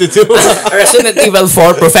 Tell you what to do. Resident Evil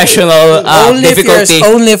 4 professional difficulty.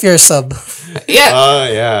 Only if you're sub. Yeah. Oh,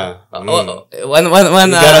 yeah. When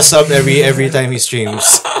You gotta sub every time he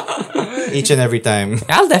streams. Each and every time.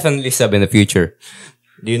 I'll definitely sub in the future.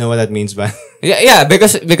 Do you know what that means, man? Yeah,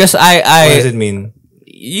 because What does I it mean?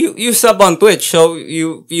 you sub on Twitch, so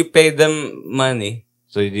you pay them money.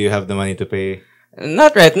 So do you have the money to pay?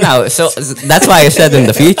 Not right now, so that's why I said in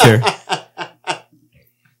the future.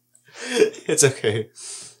 It's okay.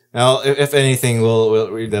 Now, if anything,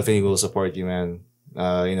 we definitely will support you, man.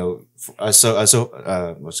 How do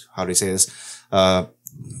you say this?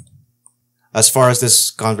 As far as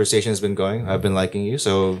this conversation has been going, I've been liking you.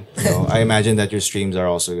 So, I imagine that your streams are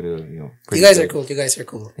also going to, You pretty guys good. are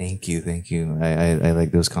cool. Thank you. I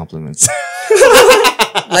like those compliments.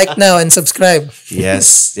 Like now and subscribe.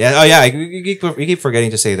 Yes. Yeah. Oh, yeah. You keep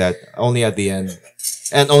forgetting to say that only at the end.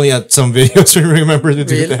 And only at some videos we remember to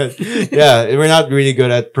do Really? that. Yeah, we're not really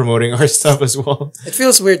good at promoting our stuff as well. It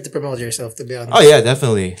feels weird to promote yourself, to be honest. Oh yeah,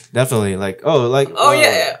 definitely.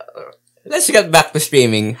 Yeah. Let's get back to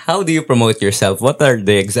streaming. How do you promote yourself? What are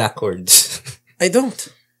the exact words? I don't.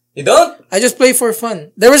 You don't? I just play for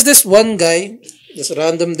fun. There was this one guy, this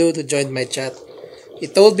random dude who joined my chat. He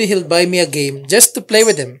told me he'll buy me a game just to play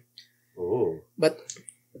with him. Oh. But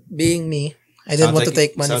being me, I didn't want to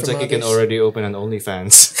take money sounds from like you others. can already open an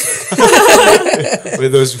OnlyFans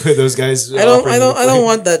with those guys. I don't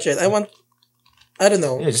want that shit. I don't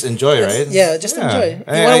know. Yeah, just enjoy, right? Yeah, just enjoy. You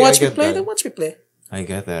I want to watch me get play? that. Then watch me play. I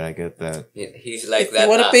get that. He's like If that. you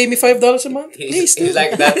want to pay me $5 a month, please do. He's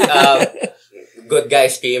like that good guy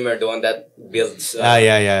streamer, the one that builds.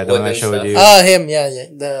 yeah, the one I wooden showed stuff. you. Him, yeah.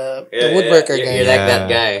 The woodworker guy. You're like that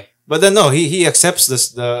guy. But then no, he accepts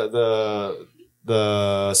this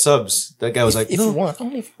the subs. That guy was like, If no, you want,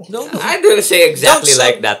 only if you want. no, I didn't say exactly Don't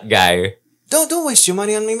like that guy. don't waste your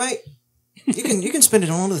money on me, mate. You can spend it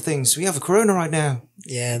on other things. We have a corona right now.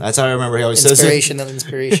 Yeah, That's how I remember he always says it.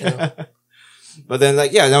 inspirational. But then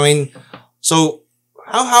like yeah, I mean, so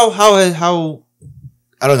how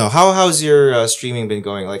I don't know how's your streaming been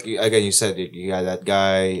going? Like again, you said you got that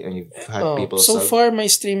guy and you've had people. So sub. far, my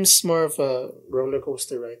stream's more of a roller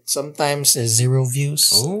coaster ride. Sometimes there's 0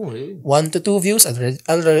 views. Oh, really? 1 to 2 views.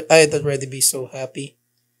 I'd already be so happy.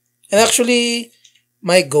 And actually,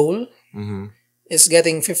 my goal is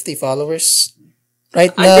getting 50 followers.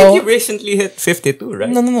 Right I now, think you recently hit 52, right?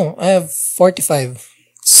 no. I have 45.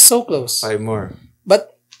 So close. 5 more.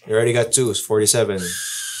 But You already got 2. It's 47.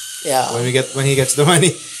 yeah, When he gets the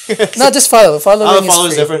money. not just follow. Following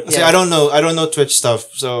Follows is free. different. Yeah. See, I don't know Twitch stuff,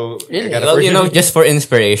 so Really? I gotta Well, you know, forget. just for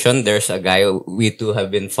inspiration, there's a guy we two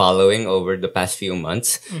have been following over the past few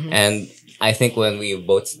months, and I think when we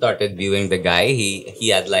both started viewing the guy, he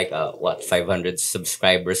had like 500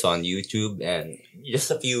 subscribers on YouTube and just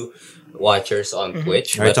a few watchers on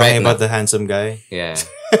Twitch. Are you But talking right about now, the handsome guy? yeah,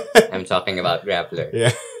 I'm talking about Grappler.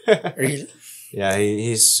 Yeah. Really? Yeah,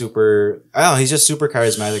 he's super. I don't know. He's just super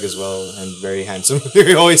charismatic as well and very handsome.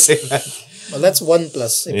 We always say that. Well, that's 1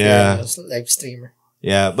 plus if Yeah. you're a live streamer.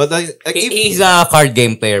 Yeah, but like He's a card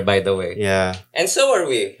game player, by the way. yeah. And so are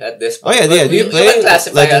we at this Oh point. yeah, yeah. Do you play can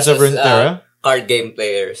classify Legends us of as, Runeterra? card game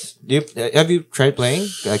players. Have you tried playing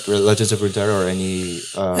like Legends of Runeterra or any?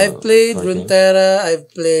 I've played card game? Runeterra. I've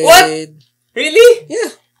played. What? Really?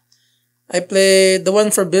 Yeah. I played the one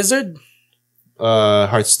for Blizzard.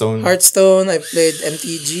 Hearthstone. Hearthstone. I played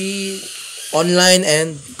MTG. Online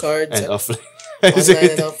and cards. and offline. Online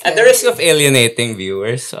and offline. At the risk of alienating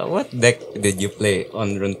viewers, what deck did you play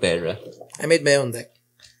on Runeterra? I made my own deck.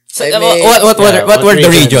 So, I made, what were the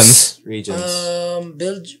regions? Regions.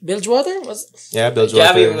 Bilgewater was Yeah, Javi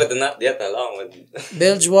Bilgewater. would not get along with.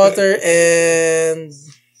 Bilgewater and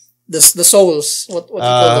the souls. What do you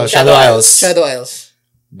call those? Shadow Isles. Shadow Isles.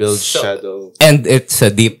 Build So- Shadow. And it's a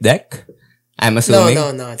deep deck, I'm No, assuming.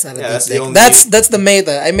 no, it's not a Yeah, deep that's the deck. only- That's the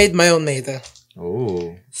meta. I made my own meta.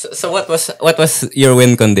 Oh. So what was your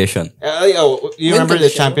win condition? You remember the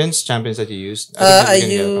condition. champions that you used? I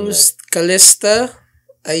think you can get it from used Callista.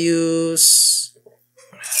 I use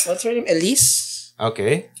what's her name? Elise. there.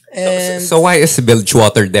 Okay. And So why is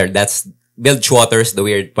Bilgewater there? Bilgewater is the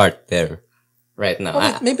weird part there, right now.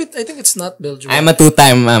 maybe I think it's not Bilgewater. I'm a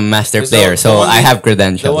 2-time master So, player, the so one I we- have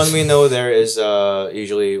credentials. The one we know there is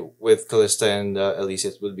usually with Callista and Elise.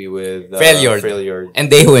 It would be with Freljord. Freljord. And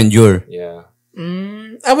they who endure. Yeah.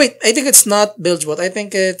 Wait, I think it's not Bilgewater. I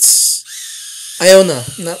think it's Iona.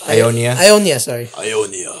 Not Ionia? Ionia, sorry.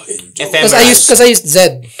 Ionia. Because I used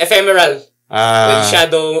Zed. Ephemeral. With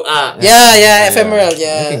Shadow. Yeah, ephemeral. I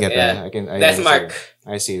can Yeah. get Yeah. that. I Death see Mark.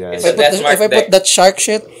 that. I see that. It's a Death Mark If I put deck. that shark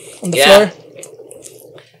shit on the Yeah. floor,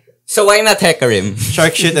 So why not Hecarim?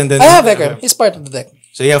 Shark shit and then. I have Ekram. He's part of the deck.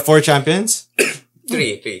 So you have 4 champions?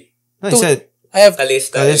 Three. No, he said I have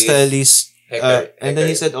Callista, Callista, Elise. Elise. Hector- And then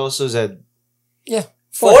he Hector. said also Zed. yeah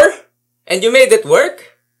 4? And you made it work?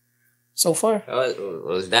 so far.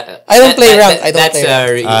 Was that? I don't play rank. I don't that's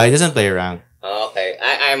play He doesn't play around. okay.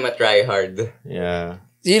 I'm a tryhard. Yeah.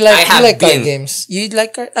 Do you I like have card been. games? You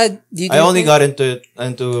like card? I only got into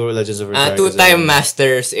Legends of Runeterra. 2-time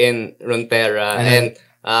masters in Runeterra And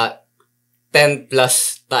and 10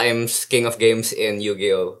 plus times King of Games in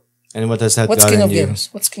Yu-Gi-Oh! And what has that What's gotten King of you? Games?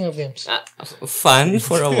 What's King of Games? Fun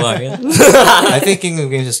for a while. I think King of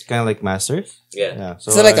Games is kind of like Masters. yeah. Yeah.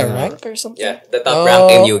 So Is it like a I- rank or something? Yeah, the top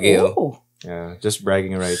rank in Yu-Gi-Oh! Oh. Yeah, just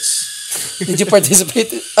bragging rights. Did you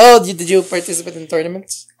participate? Did you participate in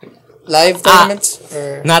tournaments? Live tournaments?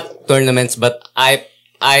 Or Not tournaments, but I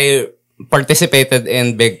participated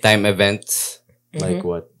in big time events. Like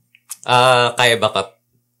what? Kaiba Cup.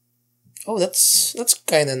 oh, that's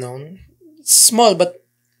kind of known. It's small, but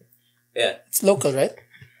Yeah. it's local, right?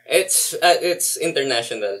 It's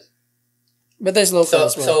international. But there's local So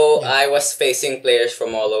as well. so I was facing players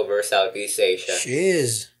from all over Southeast Asia.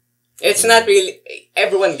 Jeez. It's not really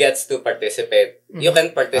everyone gets to participate. You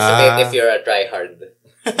can participate if you're a tryhard.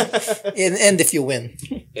 And if you win.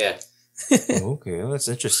 Yeah. Okay, well, that's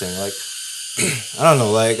interesting. Like, I don't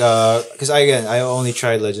know, like, because I only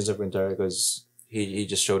tried Legends of Runeterra because he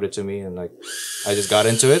just showed it to me and like I just got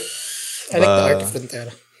into it. I like the art of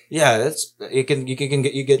Runeterra. Yeah, that's you can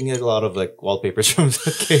get a lot of like wallpapers from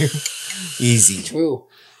the game. Easy. True.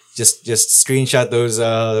 Just screenshot those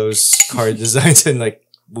card designs and like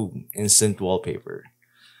boom, instant wallpaper.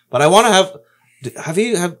 But I want to have.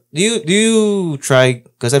 Do you try?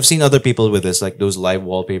 Because I've seen other people with this, like those live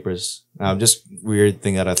wallpapers. Just weird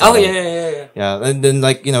thing that I thought. Oh yeah. Yeah, and then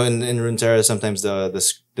like in Runeterra sometimes the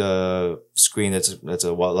screen that's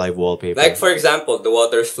a live wallpaper. Like for example, the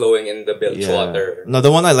water's flowing in the bilge water. No,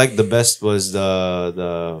 the one I liked the best was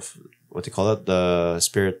the what do you call it? The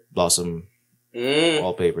Spirit Blossom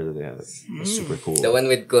wallpaper that they had. It was super cool. The one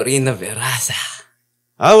with Corina Veraza.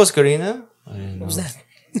 Ah, was Karina? What was that?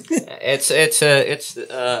 It's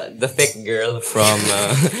the thick girl from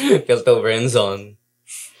Piltover Zone.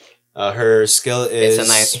 Her skill is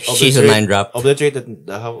she's a 9-drop. Obliterate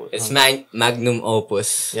It's magnum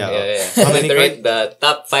opus. Yeah. How many obliterate the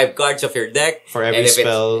top 5 cards of your deck for every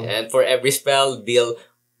spell. And for every spell, deal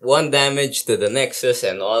 1 damage to the Nexus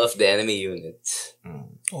and all of the enemy units.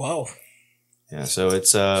 Wow. Yeah, so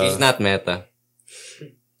it's she's not meta.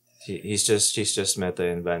 She's just meta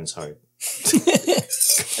in Van's heart.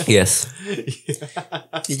 Yes.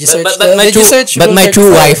 Did you search? But my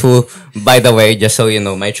true waifu, by the way, just so you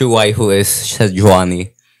know, my true waifu is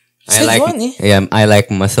Sejuani. I like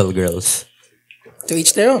muscle girls. To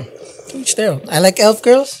each their own. I like elf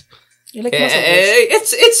girls. You like muscle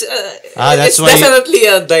girls. It's definitely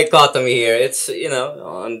a dichotomy here. It's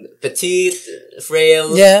on petite,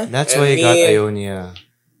 frail. Yeah. That's why you got Ionia.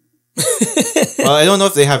 Well, I don't know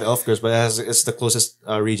if they have elf girls, but it's the closest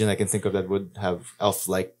region I can think of that would have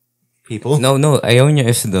elf-like people. No, Ionia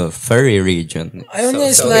is the furry region. Ionia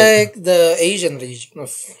is like the Asian region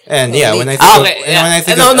of. And yeah, when I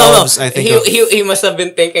think of elves, I think he must have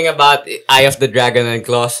been thinking about Eye of the Dragon and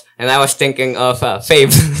Claws, and I was thinking of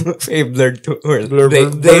Fabler World.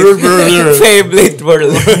 Fablet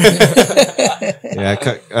World.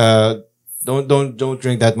 Yeah, don't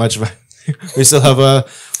drink that much. We still have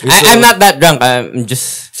I'm not that drunk. I'm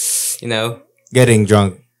just, getting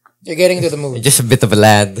drunk. You're getting to the mood. Just a bit of a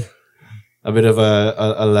lad. A bit of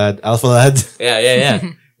a lad, alpha lad. Yeah.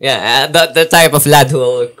 Yeah, the type of lad who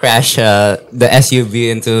will crash the SUV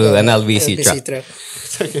into an LVC truck.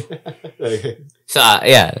 Okay. So,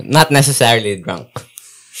 not necessarily drunk.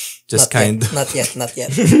 Just Not yet.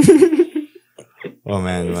 Oh,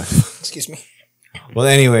 man. Excuse me. Well,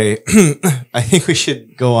 anyway, I think we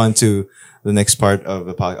should go on to the next part of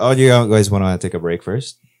the podcast. Oh, do you guys want to take a break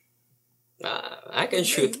first? I can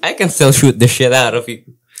shoot. I can still shoot the shit out of you.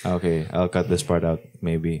 Okay, I'll cut this part out.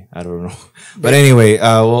 Maybe I don't know. But anyway,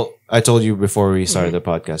 well, I told you before we started the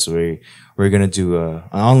podcast, we're gonna do an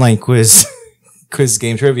online quiz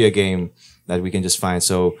game, trivia game that we can just find.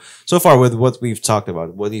 So far with what we've talked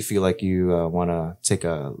about, what do you feel like you want to take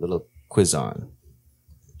a little quiz on?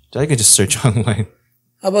 I can just search online.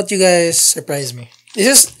 How about you guys surprise me?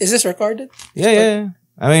 Is this recorded? Yeah.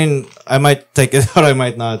 I mean, I might take it out, I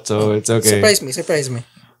might not, so it's okay. Surprise me.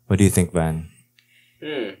 What do you think, Van?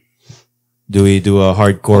 Do we do a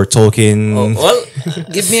hardcore Tolkien? Well,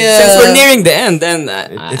 give me since we're nearing the end, then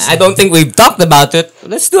I don't think we've talked about it.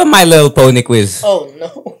 Let's do a My Little Pony quiz. Oh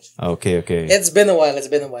no. Okay. It's been a while.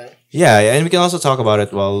 Yeah, and we can also talk about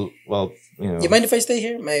it while You mind if I stay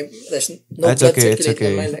here? There's no blood circulating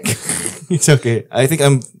in my leg. It's okay. I think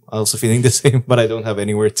I'm also feeling the same, but I don't have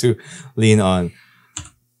anywhere to lean on.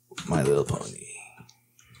 My Little Pony.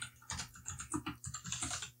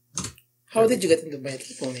 How did you get into My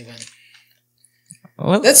Little Pony, man?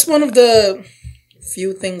 Well, that's one of the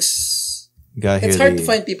few things. It's hard to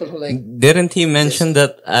find people who like. Didn't he mention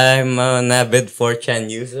that I'm an avid 4chan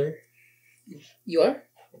user? You are?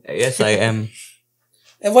 Yes, I am.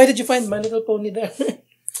 And why did you find My Little Pony there?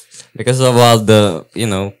 Because of all the,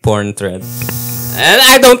 porn threads. And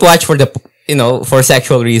I don't watch for for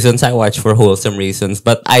sexual reasons. I watch for wholesome reasons.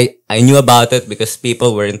 But I knew about it because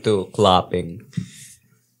people were into clopping.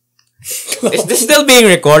 Is this still being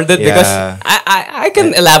recorded? Yeah. Because I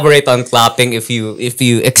can elaborate on clopping if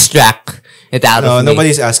you extract it out of me. No,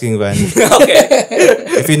 nobody's asking, Van. Okay.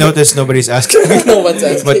 If you notice, nobody's asking. No one's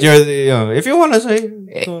asking. But if you want to say...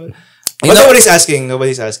 But nobody's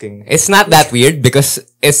asking. It's not that weird because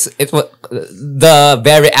the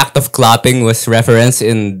very act of clopping was referenced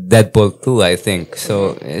in Deadpool 2, I think.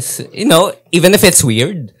 So it's even if it's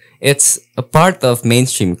weird, it's a part of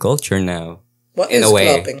mainstream culture now. What in is a way.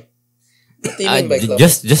 clopping? What do you mean by clopping?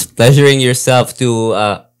 Just pleasuring yourself to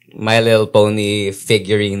My Little Pony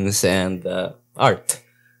figurines and art.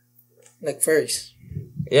 Like furries.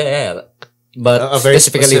 Yeah. But very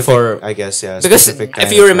specifically specific, I guess, yeah. Because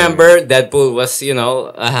if you remember, Deadpool was,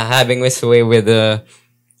 having his way with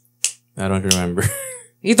I don't remember.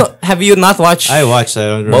 Have you not watched? I watched. I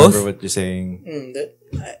don't remember what you're saying.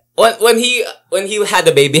 When he had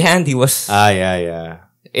the baby hand, he was. Yeah.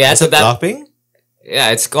 Yeah, so that clopping.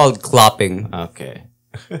 Yeah, it's called clopping. Okay.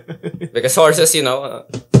 Because horses,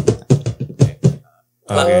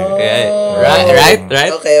 Okay.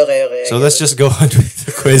 right. Okay. So let's just go on with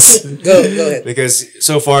the quiz. Go ahead. Because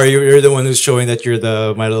so far you're the one who's showing that you're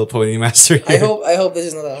the My Little Pony master here. I hope this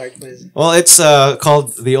is not a hard quiz. Well, it's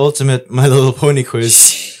called the Ultimate My Little Pony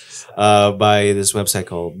Quiz by this website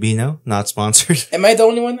called Bino, not sponsored. Am I the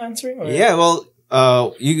only one answering? Or? Yeah, well,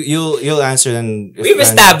 you'll answer then. We've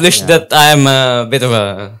established that I'm a bit of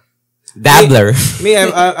a dabbler. Me,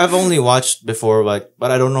 I've only watched before,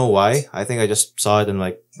 but I don't know why. I think I just saw it and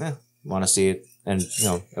want to see it, and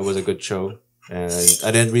it was a good show, and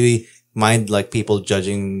I didn't really mind people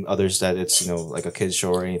judging others that it's like a kids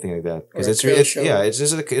show or anything like that because it's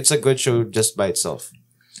a good show just by itself.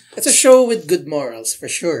 It's a show with good morals for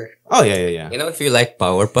sure. Oh yeah. If you like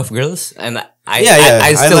Powerpuff Girls, and I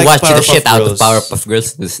still like watch the Powerpuff shit out of Girls. Powerpuff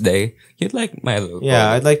Girls to this day. You'd like My Little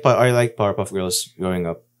Yeah, Pony. I like Powerpuff Girls growing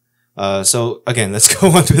up. So again, let's go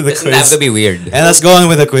on with the Doesn't have quiz. to be weird. And let's go on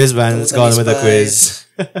with the quiz, man. Let's go on with the Spice.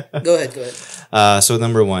 quiz. Go ahead. So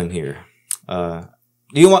number 1 here.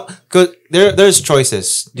 Do you want? Cause there's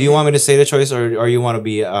choices. Do you want me to say the choice, or you want to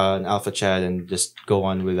be an alpha Chad and just go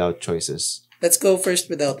on without choices? Let's go first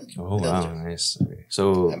without. Oh without wow, nice. Okay.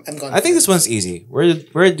 So I'm gone. I think this one's easy.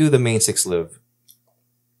 Where do the main 6 live?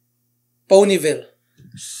 Ponyville.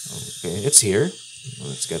 Okay, it's here.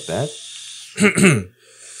 Let's get that.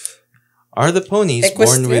 Are the ponies born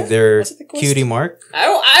Equestria? with their Was it Equestria? cutie mark?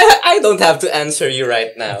 I don't have to answer you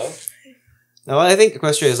right now. No, I think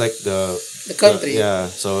Equestria is like the country. yeah,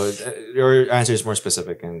 so your answer is more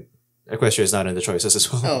specific, and Equestria is not in the choices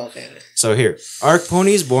as well. Oh, okay. So here, are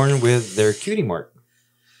ponies born with their cutie mark?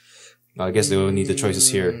 Well, I guess they will need the choices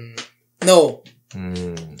here. No.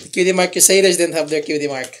 Mm, The cutie mark Crusaders didn't have their cutie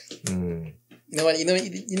mark. mm. You know what?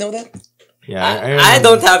 You know that? Yeah, I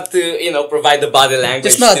don't have to, provide the body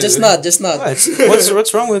language. Just not. What?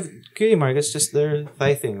 What's wrong with cutie mark? It's just their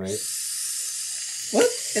thigh thing, right? What?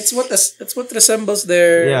 It's what resembles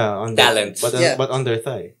their. Yeah, on Talent. but on their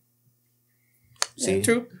thigh. See, Yeah,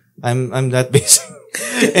 true. I'm that basic.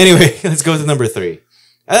 Anyway, let's go to number 3.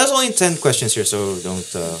 There's only 10 questions here, so don't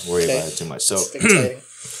worry Okay. about it too much. So, It's exciting.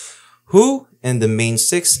 who in the main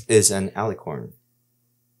 6 is an alicorn?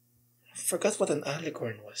 Forgot what an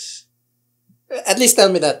alicorn was. At least tell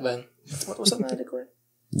me that, man. What was an alicorn?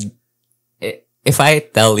 If I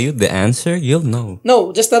tell you the answer, you'll know.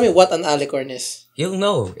 No, just tell me what an alicorn is. You'll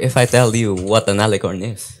know if I tell you what an alicorn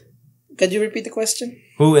is. Could you repeat the question?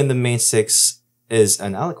 Who in the main 6 is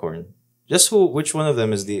an alicorn? Just who? Which one of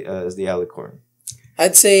them is the alicorn?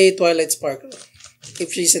 I'd say Twilight Sparkle.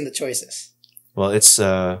 If she's in the choices. Well, it's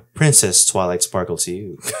Princess Twilight Sparkle to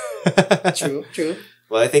you. True.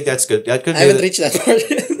 Well, I think that's good. That could I haven't be. reached that part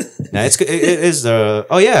yet. Nah, it's good. It is the.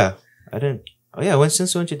 Oh yeah, I didn't. Oh yeah,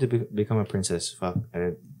 since when did you become a princess? Fuck, I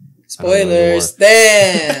didn't. Spoilers.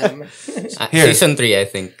 Damn. Here. Season 3, I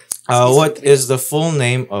think. What is the full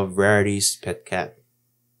name of Rarity's pet cat?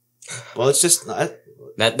 Well, it's just not.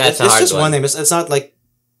 That's a it's hard just one. one name. It's not like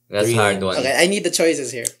That's a 3 hard names. one. Okay, I need the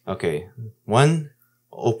choices here. okay. 1,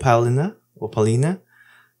 Opalina.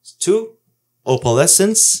 2,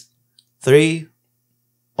 Opalescence. 3,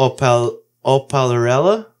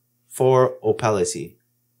 Opalarella. 4, Opality.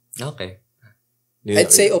 Okay.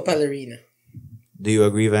 I'd say Opalarina. Do you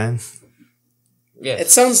agree, Van? Yeah. It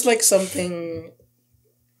sounds like something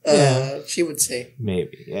she would say.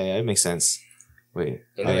 Maybe. Yeah, it makes sense. Wait.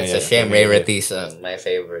 It's a shame Rarity's my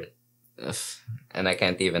favorite. Ugh. And I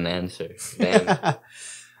can't even answer. Damn.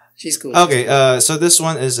 She's cool. Okay, so this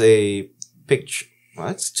one is a picture. Well,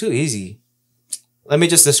 that's too easy. Let me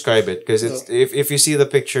just describe it, because it's if you see the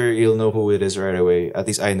picture, you'll know who it is right away. At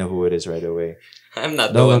least I know who it is right away. I'm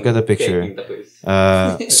not Don't the look one at the picture. taking the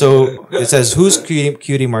quiz. So it says, whose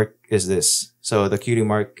cutie mark is this? So the cutie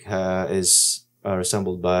mark is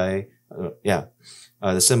resembled by,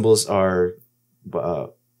 the symbols are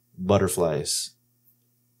butterflies.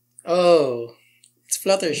 Oh, it's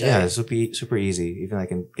Fluttershy. Yeah, super easy. Even I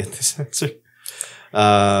can get this answer.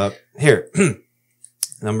 Here.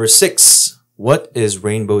 Number 6. What is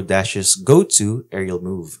Rainbow Dash's go-to aerial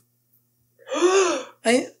move?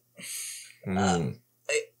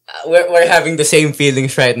 We're having the same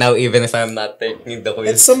feelings right now, even if I'm not taking the quiz.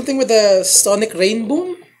 It's something with a sonic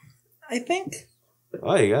rainbow, I think.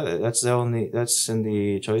 Oh, you got it. That's in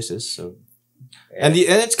the choices. So, and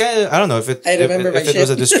it's kind of, I don't know if it I remember if my it was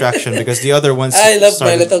a shit. distraction, because the other ones I love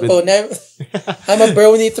My started Little with- Pony. I'm a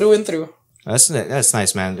brony through and through. That's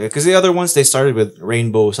nice, man. Because the other ones, they started with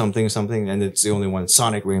rainbow something, and it's the only one,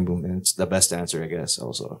 Sonic Rainbow, and it's the best answer, I guess.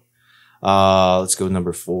 Also, let's go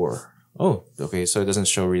number 4. Oh, okay. So it doesn't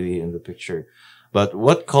show really in the picture. But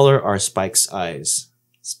what color are Spike's eyes?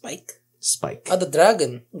 Spike. Spike. The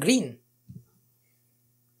dragon. Green.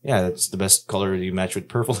 Yeah, that's the best color you match with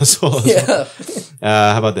purple as well. Yeah.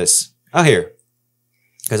 How about this? Here.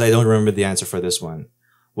 Because I don't remember the answer for this one.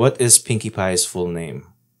 What is Pinkie Pie's full name?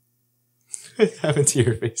 What happened to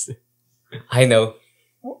your face? I know.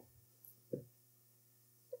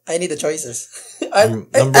 I need the choices. Number-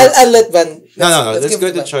 I'll let Van. No. Let's give go it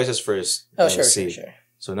to the Van. choices first. Oh, Let's sure. see.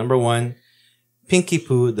 So number 1, Pinkie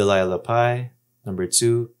Pooh Delilah Pie. Number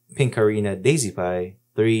 2, Pinkarina Daisy Pie.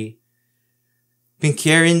 3,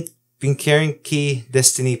 Pinkarinky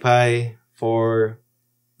Destiny Pie. 4,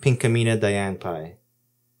 Pinkamina Diane Pie.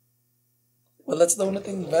 Well, that's the only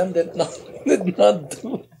thing Van did not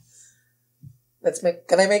do.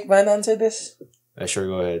 Can I make Van answer this? Sure,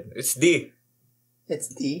 go ahead. It's D. It's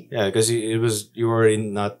D. Yeah, because you were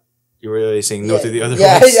already saying no to the other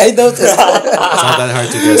Yeah, ones. I noticed. It's not that hard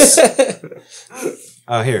to guess.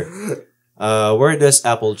 Here. Where does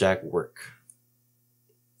Applejack work?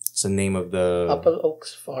 It's the name of the... Apple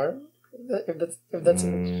Oaks Farm? If that's it.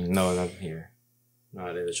 No, not here.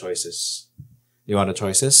 Not in the choices. You want the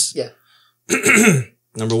choices? Yeah.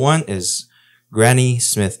 Number 1 is Granny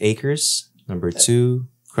Smith Acres. Number 2,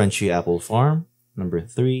 Crunchy Apple Farm. Number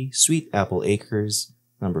 3, Sweet Apple Acres.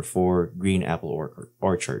 Number 4, Green Apple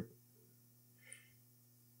Orchard.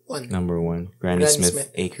 Number 1, Granny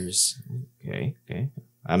Smith Acres. Okay.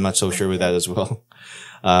 I'm not so sure with that as well.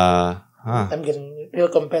 I'm getting real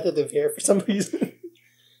competitive here for some reason.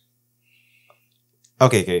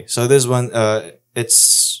 Okay. So this one,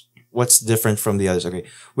 it's what's different from the others. Okay.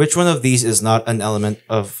 Which one of these is not an element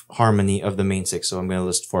of harmony of the main 6? So I'm going to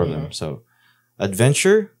list 4 of them. So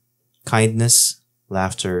adventure, kindness,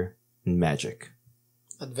 laughter, and magic.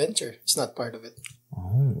 Adventure is not part of it.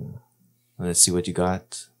 Oh. Let's see what you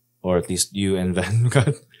got. Or at least you and Van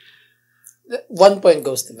got. 1 point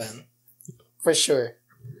goes to Van. For sure.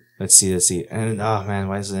 Let's see. And, man,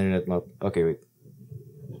 why is the internet not... Okay, wait.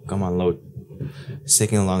 Come on, load. It's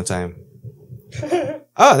taking a long time.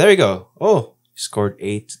 There you go. Oh, you scored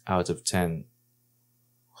 8 out of 10.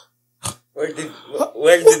 Where did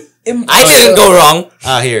I I didn't go wrong.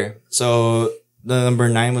 Here. So, the number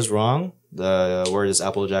 9 was wrong. Where does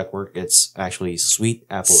Applejack work? It's actually Sweet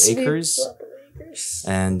Apple Acres.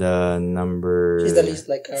 And number She's the least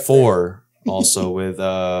like character. 4, also with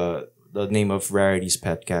the name of Rarity's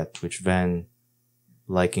pet cat, which Van,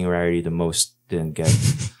 liking Rarity the most, didn't get.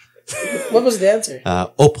 What was the answer?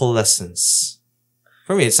 Opalescence.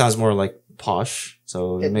 For me, it sounds more like posh,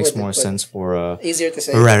 so it makes more sense for easier to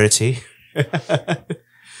say. Rarity.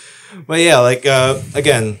 But yeah,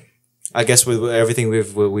 again, I guess with everything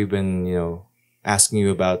we've been asking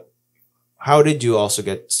you about, how did you also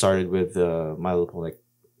get started with My Little Pony?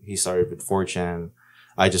 He started with 4chan.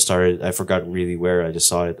 I forgot really where. I just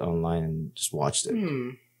saw it online and just watched it.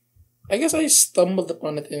 I guess I stumbled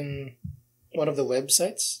upon it in one of the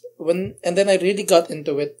websites and then I really got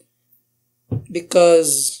into it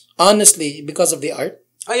because of the art.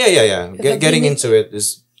 Oh yeah. Getting into it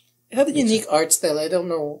is... It had a unique art style. I don't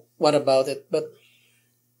know what about it, but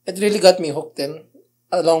it really got me hooked in,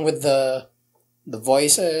 along with the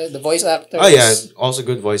voice actors. Oh yeah, also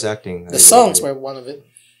good voice acting. The songs were one of it.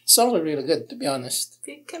 Songs were really good, to be honest.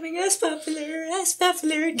 Becoming as popular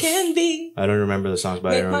it can be. I don't remember the songs,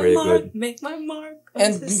 but I remember it good. Make my mark.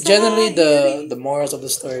 And generally, the morals of the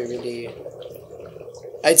story really,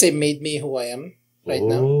 I'd say, made me who I am right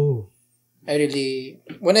now. I really,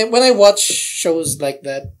 when I watch shows like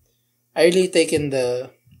that, I really take in the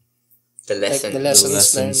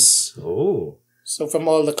lessons learned. Oh. So from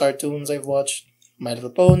all the cartoons I've watched, My Little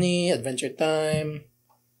Pony, Adventure Time,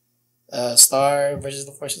 Star versus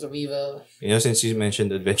the Forces of Evil. Since you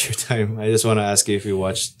mentioned Adventure Time, I just want to ask you if you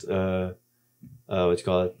watched what you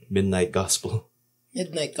call it, Midnight Gospel.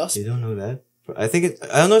 Midnight Gospel. You don't know that? I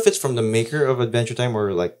don't know if it's from the maker of Adventure Time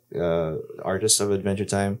or artist of Adventure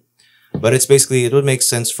Time, but it's basically, it would make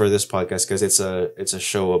sense for this podcast because it's a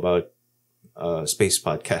show about space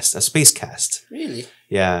podcast, a space cast. Really?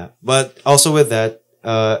 Yeah, but also with that,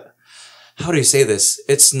 how do you say this?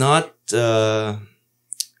 It's not a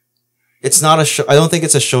show. I don't think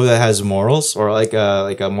it's a show that has morals or like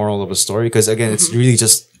a moral of a story. Because again, it's really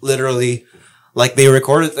just literally like they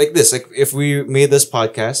recorded like this. Like if we made this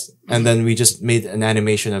podcast and then we just made an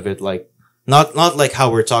animation of it, like not like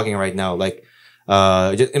how we're talking right now. Like,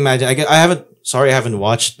 just imagine. I haven't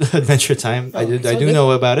watched Adventure Time. I do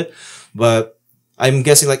know about it, but I'm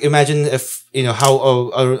guessing like imagine if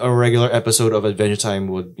how a regular episode of Adventure Time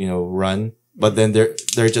would run, but then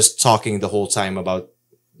they're just talking the whole time about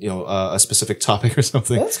a specific topic or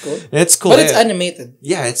something. That's cool. It's cool. But it's animated.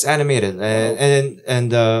 Yeah, it's animated,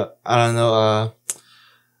 and I don't know.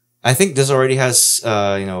 I think this already has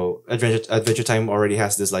Adventure Time already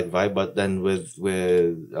has this like vibe, but then with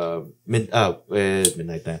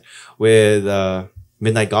Midnight Time with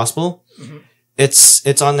Midnight Gospel,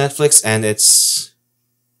 it's on Netflix and it's,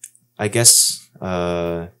 I guess,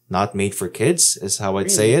 not made for kids is how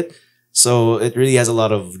I'd say it. So it really has a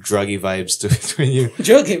lot of druggy vibes to it when you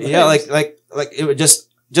Druggy vibes. yeah, like it would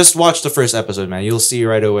just watch the first episode, man. You'll see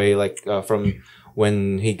right away, like from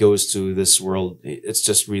when he goes to this world, it's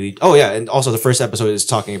just really. Oh yeah, and also the first episode is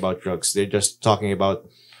talking about drugs. They're just talking about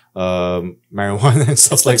marijuana and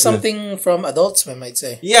stuff It's like that. something from Adult Swim, I'd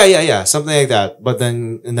say. Yeah, something like that. But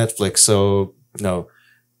then in Netflix, so no,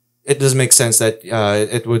 it doesn't make sense that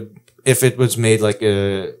it would if it was made like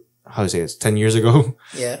how to say it 10 years ago.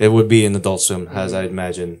 Yeah. It would be in Adult Swim, as I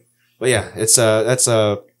imagine. But yeah, that's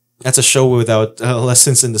a show without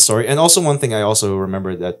lessons in the story. And also one thing I also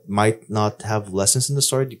remember that might not have lessons in the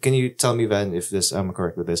story. Can you tell me, Van, if I'm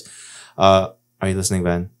correct with this? Are you listening,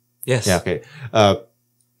 Van? Yes. Yeah. Okay.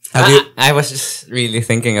 Have you? I was just really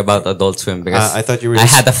thinking about Adult Swim because I thought you were. I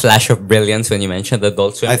had a flash of brilliance when you mentioned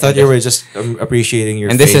Adult Swim. I thought you were just appreciating your.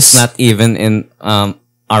 And face. this is not even in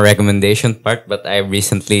our recommendation part, but I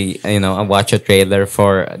recently, I watched a trailer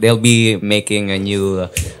for, they'll be making a new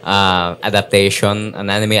adaptation, an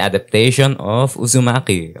anime adaptation of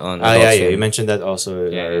Uzumaki on Adult yeah. Swim. You mentioned that also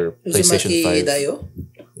in our PlayStation Uzumaki 5. Dayo?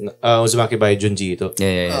 Uzumaki by Junji Ito.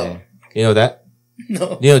 Yeah. Oh. You know that?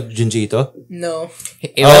 No. You know Junji Ito? No.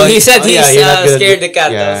 Well, he said he's you're not good scared the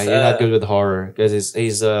cat. Yeah, you're not good with horror because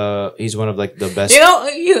he's one of like the best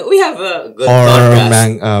We have a good horror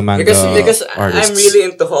contrast. manga because artists. I'm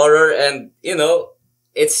really into horror, and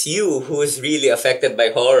it's you who is really affected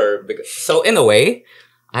by horror. So in a way,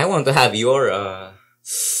 I want to have your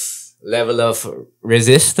level of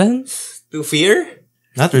resistance to fear.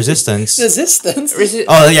 Not resistance. Resistance?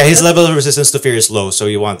 Oh yeah, his level of resistance to fear is low, so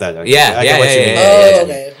you want that. Okay. Yeah, I get what you mean. Oh,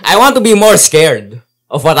 okay. I want to be more scared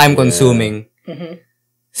of what I'm consuming.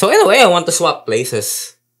 So in a way, I want to swap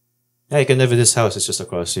places. Yeah, you can live in this house. It's just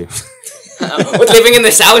across you. But living in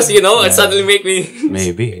this house, it suddenly make me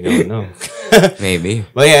Maybe you don't know. maybe.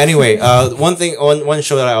 But yeah, anyway, one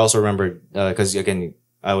show that I also remembered because again,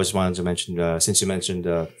 I was wanting to mention since you mentioned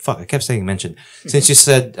I kept saying mentioned since you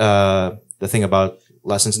said the thing about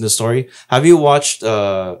lessons in the story. Have you watched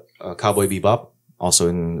Cowboy Bebop? Also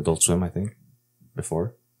in Adult Swim, I think,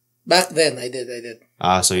 before. Back then, I did.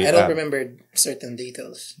 So you, I don't remember certain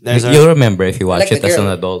details. You'll remember if you watch like it the as an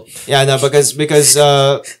girl. adult. Yeah, no, because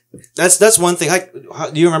that's one thing. Like,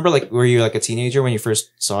 do you remember like were you like a teenager when you first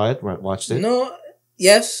saw it, watched it? No.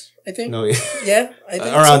 Yes, I think. No, Yeah, I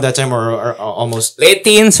think around so. that time or almost Late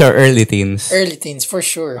teens or early teens? Early teens, for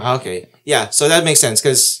sure. Okay, yeah. So that makes sense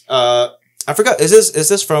because I forgot. Is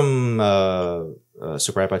this from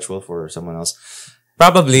Super iPatch Wolf or someone else?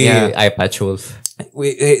 Probably Yeah. Eye Patch Wolf.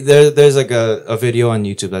 There's like a video on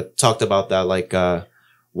YouTube that talked about that, like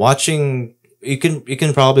watching. You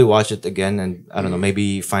can probably watch it again and I don't know,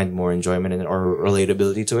 maybe find more enjoyment in it or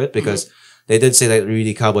relatability to it because they did say that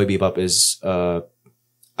really Cowboy Bebop is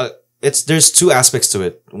there's two aspects to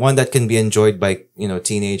it. One that can be enjoyed by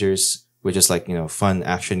teenagers, which is like fun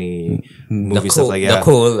actiony movie stuff like that.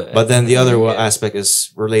 But then the other aspect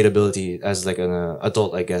is relatability as like an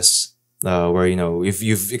adult, I guess, where if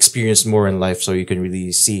you've experienced more in life, so you can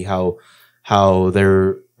really see how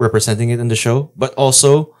they're representing it in the show. But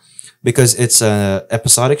also because it's a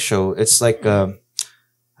episodic show, it's like I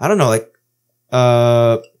don't know, like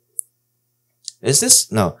is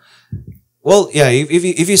this no? Well, yeah.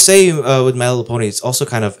 If you say with My Little Pony, it's also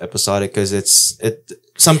kind of episodic because it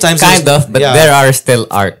sometimes Kind of, but there are still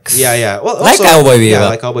arcs. yeah. Well, Like also, Cowboy Bebop. Yeah,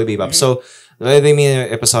 like Cowboy Bebop. So the way they mean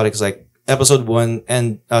episodic is like episode 1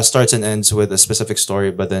 and starts and ends with a specific story,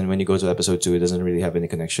 but then when you go to episode 2, it doesn't really have any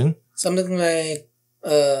connection. Something like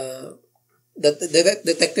the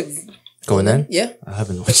detective Conan? Yeah. I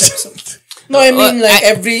haven't watched it. No, I mean like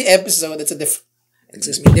every episode it's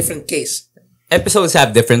a different case. Episodes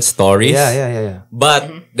have different stories. Yeah. But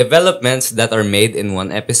developments that are made in one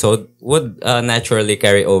episode would naturally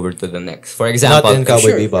carry over to the next. For example, Not in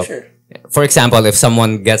Cowboy Bebop. Sure. for example, if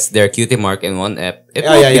someone gets their cutie mark in one ep, it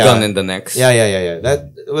won't be gone in the next. Yeah.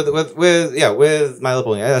 That with My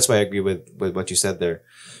Little Pony. That's why I agree with what you said there.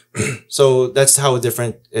 So that's how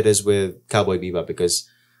different it is with Cowboy Bebop because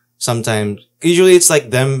usually it's like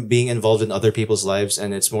them being involved in other people's lives,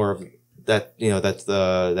 and it's more of that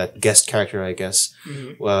that guest character, I guess.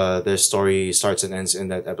 Their story starts and ends in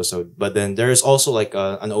that episode, but then there's also like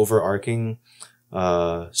an overarching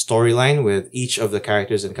storyline with each of the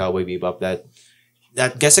characters in Cowboy Bebop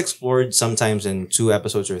that gets explored sometimes in 2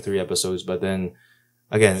 episodes or 3 episodes, but then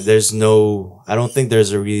again, I don't think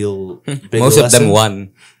there's a real big Most lesson. of them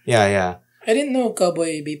won. Yeah. I didn't know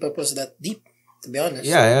Cowboy Bebop was that deep, to be honest.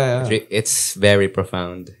 Yeah. It's very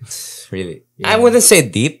profound. It's really, I wouldn't say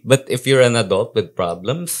deep, but if you're an adult with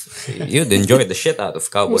problems, you'd enjoy the shit out of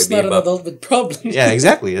Cowboy Who's not an Bebop. adult with problems? Yeah,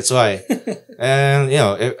 exactly. That's why. And,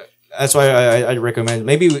 that's why I recommend,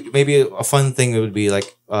 maybe a fun thing would be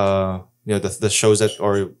like, the shows that,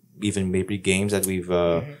 or even maybe games that we've,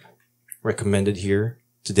 recommended here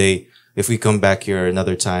today. If we come back here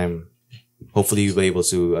another time, hopefully you'll be able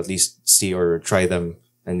to at least see or try them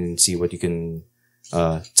and see what you can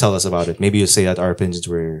tell us about it. Maybe you'll say that our opinions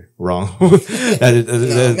were wrong.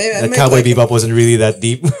 that Cowboy Bebop wasn't really that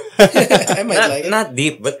deep. I might like it. Not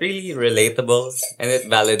deep, but really relatable, and it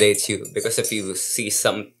validates you because if you see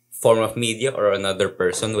some form of media or another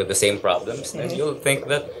person with the same problems, then you'll think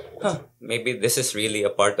that, maybe this is really a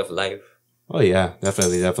part of life. Oh yeah,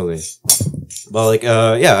 definitely. Well,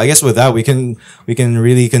 I guess with that we can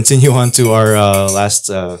really continue on to our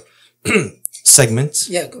last segment,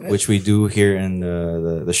 Yeah, go ahead. which we do here in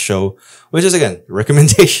the show, which is again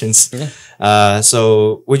recommendations. Yeah.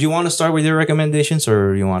 So would you want to start with your recommendations,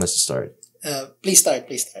 or you want us to start? Please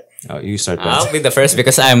start. Oh, you start. Ben. I'll be the first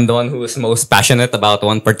because I'm the one who is most passionate about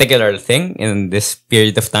one particular thing in this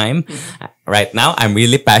period of time. Right now, I'm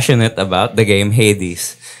really passionate about the game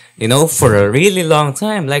Hades. For a really long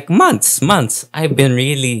time, like months, I've been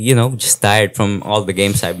really, just tired from all the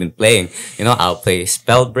games I've been playing. I'll play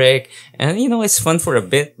Spellbreak and, it's fun for a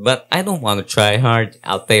bit, but I don't want to try hard.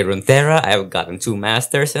 I'll play Runeterra. I've gotten 2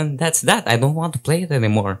 masters and that's that. I don't want to play it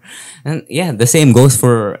anymore. And yeah, the same goes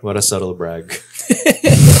for... What a subtle brag.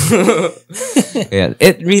 Yeah,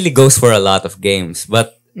 it really goes for a lot of games,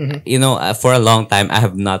 but for a long time, I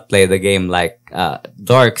have not played a game like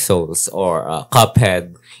Dark Souls or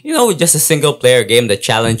Cuphead. Just a single player game that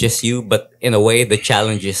challenges you, but in a way, the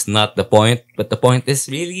challenge is not the point, but the point is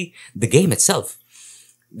really the game itself.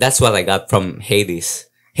 That's what I got from Hades.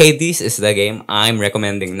 Hades is the game I'm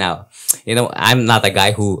recommending now. I'm not a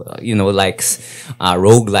guy who, likes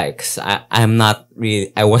roguelikes.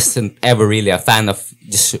 I wasn't ever really a fan of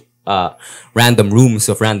just random rooms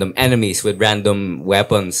of random enemies with random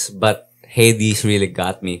weapons, but Hades really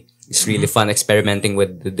got me. It's really fun experimenting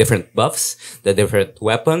with the different buffs, the different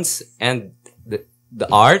weapons, and the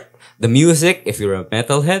art, the music. If you're a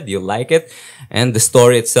metalhead, you'll like it. And the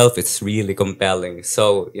story itself, it's really compelling.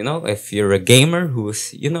 So, if you're a gamer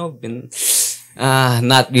who's, been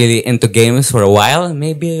not really into games for a while,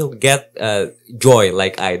 maybe you'll get joy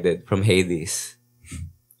like I did from Hades.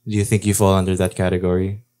 Do you think you fall under that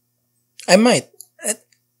category? I might.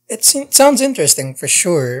 It sounds interesting for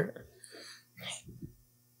sure.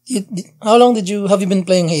 How long have you been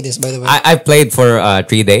playing Hades, by the way? I played for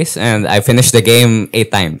 3 days and I finished the game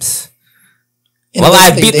 8 times.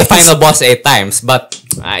 I beat the final boss 8 times, but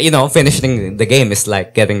finishing the game is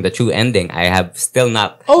like getting the true ending. I have still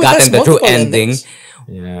not gotten the true ending.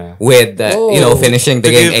 Yeah. With finishing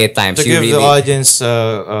the game 8 times. To give the audience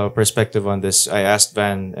perspective on this, I asked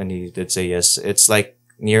Van and he did say yes. It's like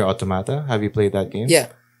Nier Automata. Have you played that game? Yeah.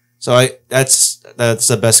 So that's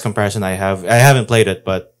the best comparison I have. I haven't played it,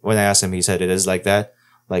 but when I asked him, he said it is like that,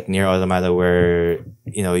 like Nier Automata, where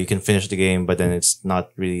you can finish the game, but then it's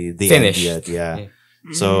not really the end yet. Yeah.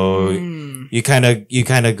 So you kind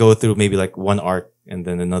of go through maybe like one arc and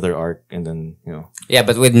then another arc and then Yeah,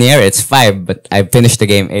 but with Nier it's 5, but I finished the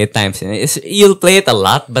game 8 times, and you'll play it a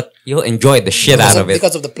lot, but you'll enjoy the shit out of it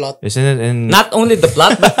because of the plot. Isn't it? In not only the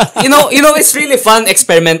plot, but it's really fun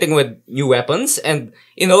experimenting with new weapons, and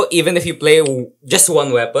even if you play just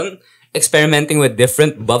one weapon, experimenting with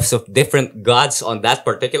different buffs of different gods on that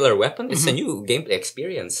particular weapon, it's a new gameplay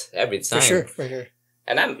experience every time. For sure.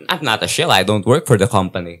 And I'm not a shill. I don't work for the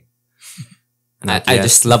company. I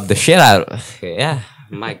just love the shit out. Yeah,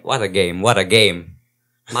 what a game! What a game!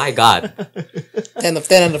 My God, 10 of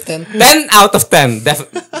 10 out of 10. 10 out of 10.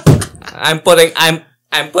 I'm putting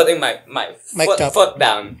my foot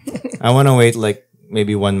down. I want to wait like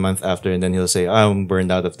maybe 1 month after, and then he'll say, I'm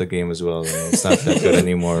burned out of the game as well. And it's not that good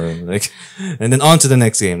anymore. And then on to the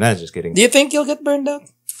next game. Nah, just kidding. Do you think you'll get burned out?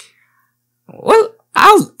 Well,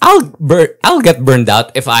 I'll get burned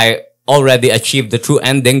out if I already achieved the true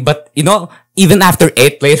ending. But even after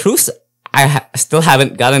 8 playthroughs, still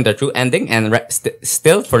haven't gotten the true ending, and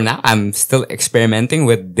still for now, I'm still experimenting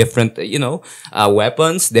with different,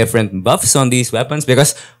 weapons, different buffs on these weapons,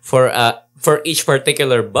 because for each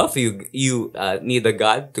particular buff, you need a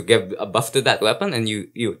god to give a buff to that weapon, and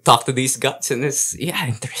you talk to these gods, and it's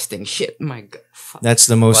interesting shit. My God, fuck. That's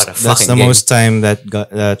the most. What a That's the fucking game. most time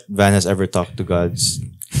that Van has ever talked to gods.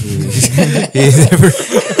 He's never.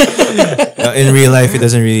 In real life, he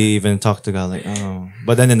doesn't really even talk to God. Like, oh,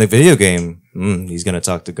 but then in the video game, he's gonna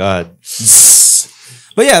talk to God.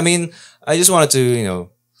 But yeah, I mean, I just wanted to,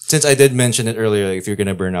 since I did mention it earlier, like, if you're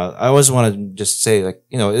gonna burn out, I always want to just say, like,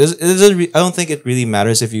 it doesn't. I don't think it really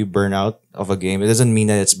matters if you burn out of a game. It doesn't mean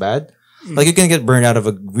that it's bad. Like, you can get burned out of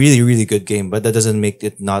a really, really good game, but that doesn't make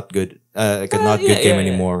it not good. Like a not good game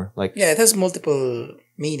anymore. Like, Yeah, it has multiple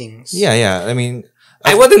meanings. yeah. I mean,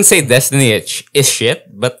 I wouldn't say Destiny is shit,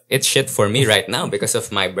 but it's shit for me right now because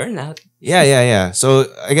of my burnout. yeah. So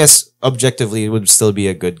I guess objectively, it would still be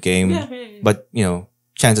a good game, but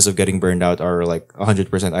chances of getting burned out are like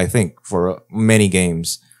 100%. I think for many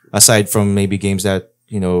games, aside from maybe games that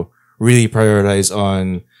really prioritize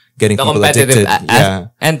on getting The people competitive addicted.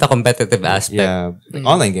 and the competitive aspect. Yeah,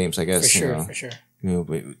 online games, I guess. For sure, for sure.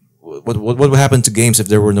 What would happen to games if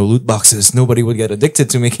there were no loot boxes? Nobody would get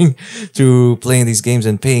addicted to playing these games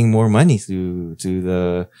and paying more money to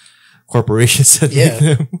the corporations that make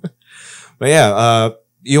them. But yeah,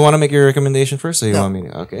 you want to make your recommendation first, or you want me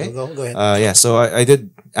to? Okay. Go ahead. Yeah. So I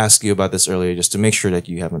did ask you about this earlier just to make sure that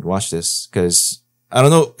you haven't watched this, because I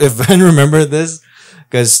don't know if Van remembered this,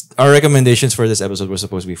 because our recommendations for this episode were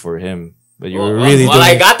supposed to be for him, but you were really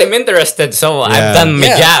I got him interested, so I've done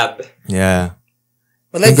my job. Yeah.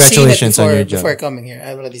 Well, I've seen it Congratulations on your job. before coming here.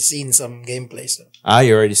 I've already seen some gameplay. So.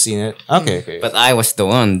 You already seen it? Okay. But I was the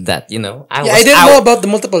one that, I didn't know about the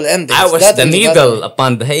multiple endings. I was That the really got needle me.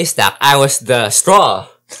 upon the haystack. I was the straw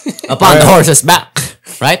upon the horse's back.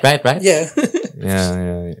 Right? Yeah.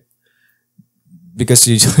 Yeah. Because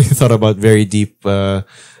you thought about very deep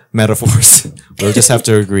metaphors. We'll just have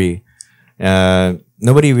to agree.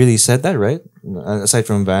 Nobody really said that, right? Aside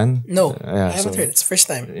from Van. No, Yeah, I haven't heard. It's the first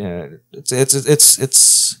time. Yeah,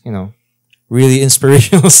 it's really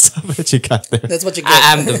inspirational stuff that you got there. That's what you get.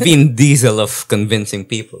 I'm the Vin Diesel of convincing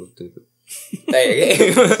people to play a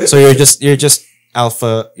game. So you're just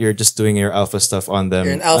alpha. You're just doing your alpha stuff on them.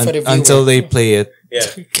 You're an alpha reviewer. until they play it.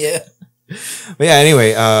 Yeah. But yeah,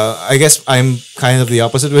 anyway, I guess I'm kind of the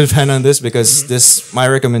opposite with Van on this, because my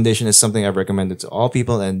recommendation is something I've recommended to all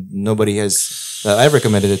people, and nobody that I've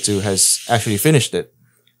recommended it to has actually finished it,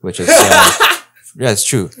 which is, it's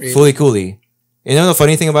true. Really? Fully Cooley. You know, the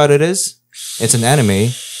funny thing about it is, it's an anime,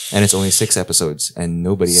 and it's only 6 episodes, and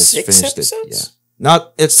nobody has 6 finished episodes?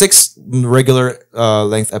 it. It's 6 regular,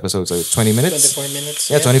 length episodes, like 20 minutes. 24 minutes.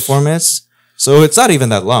 Yeah, 24 minutes. So it's not even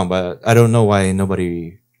that long, but I don't know why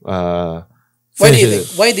nobody, Why do you think?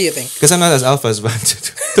 it. Why do you think? Because I'm not as alpha as Van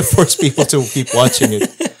to force people to keep watching it.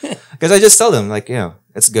 Because I just tell them, like,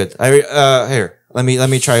 it's good. Here, let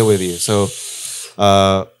me try it with you. So,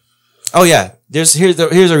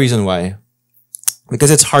 here's a reason why. Because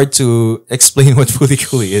it's hard to explain what Fooly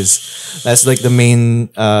Cooly is. That's like the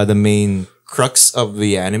main crux of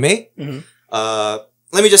the anime.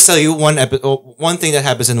 Let me just tell you one thing that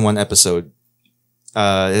happens in one episode.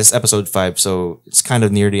 It's episode 5, so it's kind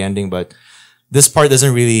of near the ending, but this part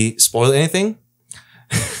doesn't really spoil anything.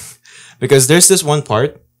 Because there's this one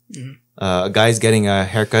part, a guy's getting a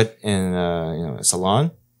haircut in a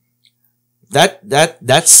salon.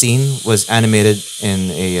 That scene was animated in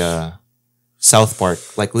a South Park,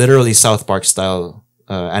 like literally South Park style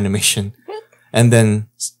animation. And then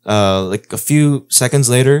like a few seconds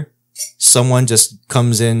later, someone just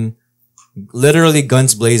comes in, literally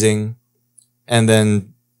guns blazing, and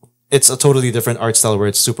then it's a totally different art style where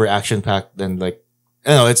it's super action packed and like,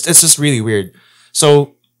 it's just really weird.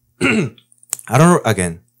 So I don't know.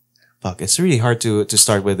 Again, fuck, it's really hard to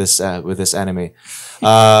start with this anime.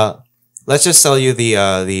 Let's just tell you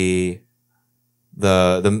the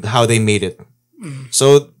how they made it.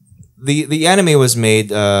 So the anime was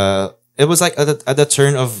made. It was like at the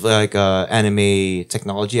turn of like anime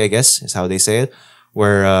technology, I guess is how they say it,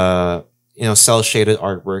 where cell shaded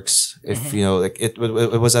artworks. If like it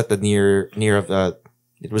was at the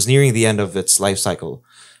it was nearing the end of its life cycle.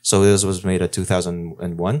 So this was made at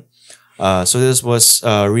 2001. So this was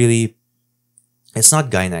really, it's not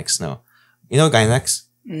Gainax, no. You know Gainax?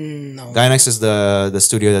 No. Gainax is the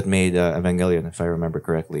studio that made Evangelion, if I remember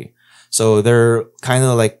correctly. So they're kind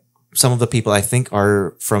of like, some of the people I think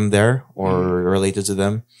are from there or related to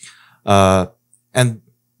them. And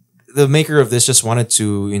the maker of this just wanted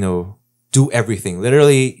to, do everything,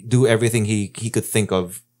 literally do everything he could think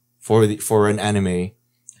of for an anime,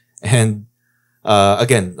 and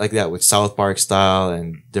again like that with South Park style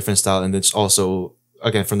and different style, and it's also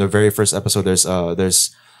again from the very first episode there's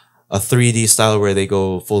a 3D style where they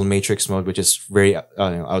go full Matrix mode, which is very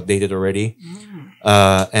outdated already,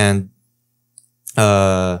 and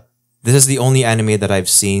this is the only anime that I've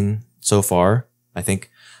seen so far, I think,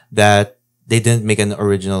 that they didn't make an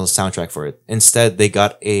original soundtrack for it. Instead, they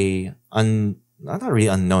got not really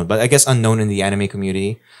unknown, but I guess unknown in the anime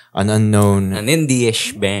community, an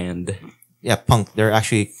indie-ish band. Yeah, punk. They're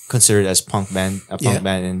actually considered as a punk band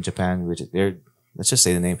in Japan, which they're, let's just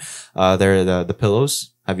say the name. They're the Pillows.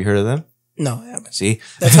 Have you heard of them? No, I haven't. See?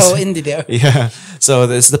 That's how indie they are. Yeah. So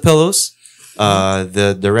this is the Pillows.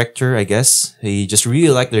 The director, I guess, he just really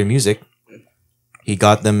liked their music. He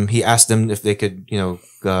asked them if they could,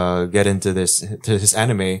 get into his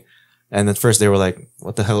anime. And at first they were like,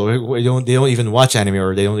 what the hell? They don't even watch anime,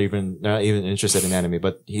 or they're not even interested in anime,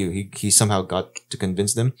 but he somehow got to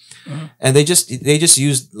convince them. And they just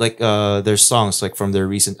used like, their songs, like from their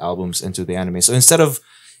recent albums into the anime. So instead of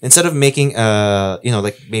making,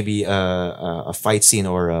 like maybe, a fight scene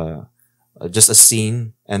or, just a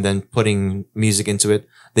scene and then putting music into it,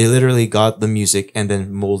 they literally got the music and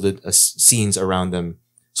then molded scenes around them.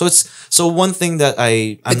 So one thing that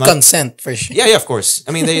I'm not, consent for sure. Yeah, of course.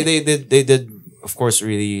 I mean, they did, of course,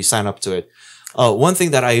 really sign up to it. One thing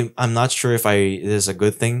that I'm not sure if it is a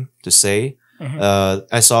good thing to say.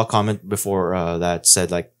 I saw a comment before, that said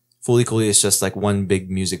like, Fooly Cooly is just like one big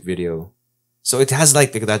music video. So it has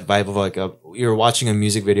like that vibe of like you're watching a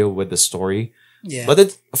music video with the story. Yeah. But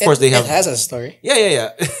it has a story.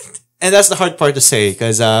 Yeah. And that's the hard part to say,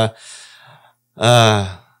 because, okay,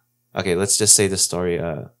 let's just say the story.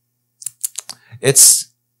 It's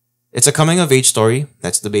a coming of age story.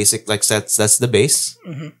 That's the basic, like that's the base.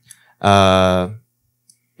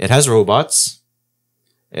 It has robots.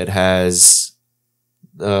 It has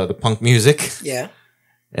the punk music. Yeah.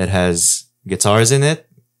 It has guitars in it.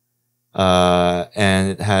 And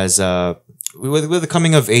it has with the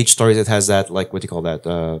coming of age stories, it has that, like, what do you call that?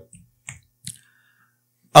 The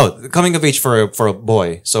coming of age for a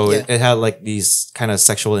boy. So Yeah. it had like these kind of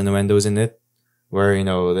sexual innuendos in it, where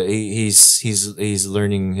he's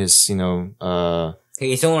learning his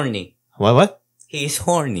He's horny. what? He's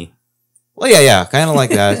horny. Well, yeah, kind of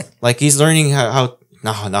like that. Like he's learning how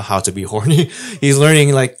not how to be horny. He's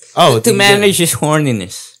learning like To manage his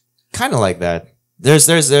horniness. kind of like that. There's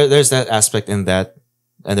that aspect in that,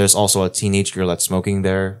 and there's also a teenage girl that's smoking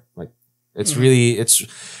there. Like it's really it's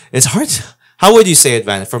hard. How would you say it,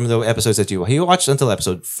 Van? From the episodes that you watched until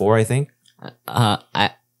episode 4, I think.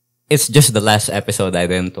 It's just the last episode I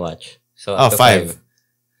didn't watch. So up to 5.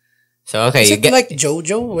 So okay, Is you it get like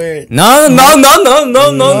JoJo where no.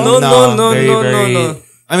 Very.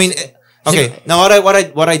 I mean, okay. Now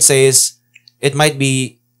what I'd say is, it might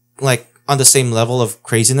be like on the same level of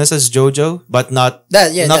craziness as JoJo, but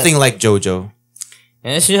nothing like JoJo.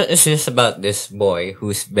 And it's just about this boy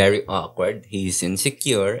who's very awkward. He's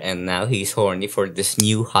insecure, and now he's horny for this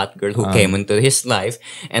new hot girl who came into his life.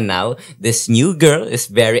 And now this new girl is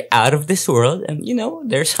very out of this world, and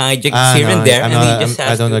there's hijinks here and there,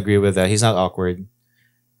 I don't agree with that. He's not awkward.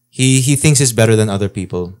 He thinks he's better than other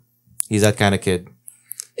people. He's that kind of kid.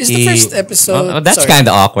 is the first episode? That's kind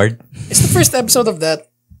of awkward. Is the first episode of that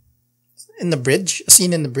in the bridge? A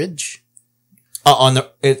scene in the bridge? It's On the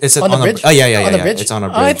bridge? Oh yeah. On the bridge? It's on a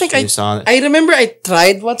bridge. I think You saw it. I remember I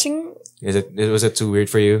tried watching. Was it too weird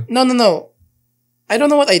for you? No. I don't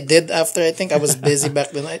know what I did after. I think I was busy back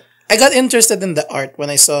then. I got interested in the art when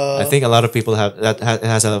I saw. I think a lot of people have that. It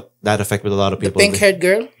has that effect with a lot of the people. pink-haired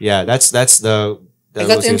girl. Yeah, that's the. I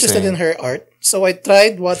got interested in her art, so I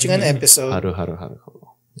tried watching an episode, Haru.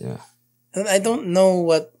 Yeah. and I don't know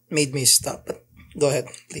what made me stop. But go ahead,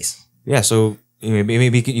 please. Yeah. So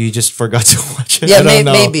maybe you just forgot to watch it. Yeah, I don't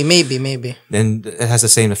know. maybe. Then it has the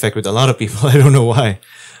same effect with a lot of people. I don't know why,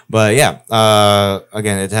 but yeah.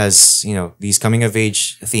 Again, it has these coming of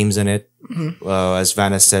age themes in it. As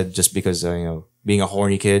Vanna said, just because being a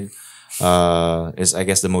horny kid is, I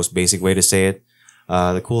guess, the most basic way to say it.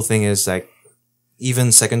 The cool thing is, like,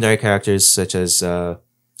 even secondary characters such as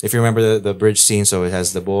if you remember the bridge scene, so it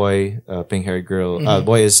has the boy, pink haired girl. The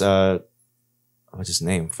boy is what's his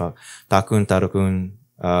name? Tarukun,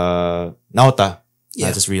 Naota. Yeah.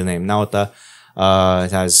 That's his real name, Naota.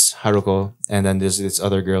 It has Haruko, and then there's this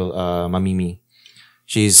other girl, Mamimi.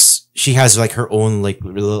 She has like her own like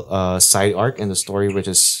little side arc in the story, which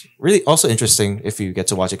is really also interesting if you get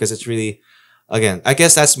to watch it, because it's really, again, I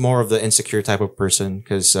guess that's more of the insecure type of person,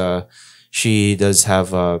 because she does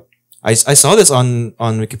have I saw this on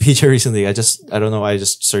Wikipedia recently. I don't know, I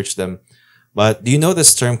just searched them. But do you know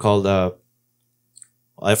this term called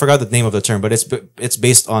I forgot the name of the term, but it's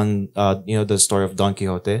based on the story of Don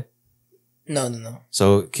Quixote. No.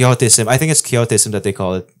 So Quixotism, I think it's Quixotism that they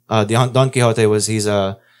call it. Don Quixote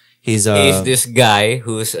he's this guy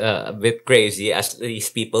who's a bit crazy, at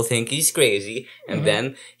least people think he's crazy, and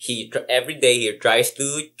then every day he tries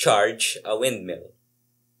to charge a windmill.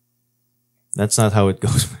 That's not how it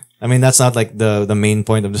goes. I mean, that's not like the main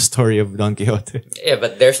point of the story of Don Quixote. Yeah,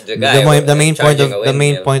 but there's the guy. The main charging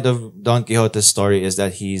point of Don Quixote's story is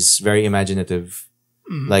that he's very imaginative.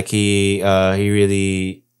 Like he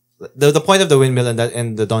really the point of the windmill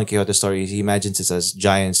in the Don Quixote story is he imagines it as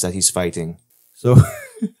giants that he's fighting. So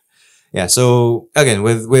yeah. So again,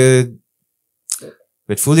 with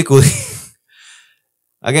Fooly Cooly,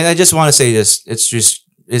 again, I just want to say this. It's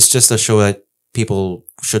just a show that people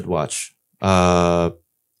should watch.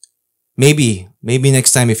 Maybe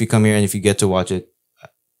next time if you come here and if you get to watch it,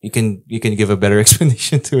 you can give a better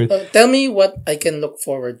explanation to it. Tell me what I can look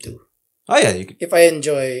forward to. Oh yeah, if I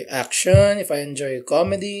enjoy action, if I enjoy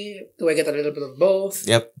comedy, do I get a little bit of both?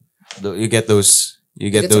 Yep, you get those.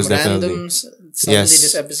 You get those some definitely. Randoms. Suddenly,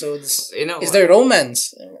 this episodes. Is there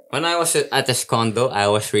romance? When I was at this condo, I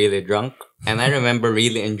was really drunk, and I remember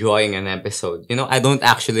really enjoying an episode. I don't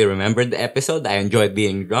actually remember the episode. I enjoyed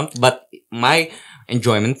being drunk, but my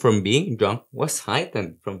enjoyment from being drunk was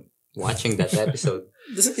heightened from watching that episode.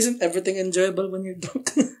 Isn't everything enjoyable when you're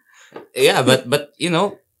drunk? Yeah, but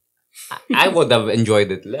I would have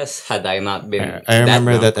enjoyed it less had I not been. I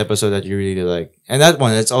remember that episode that you really like, and that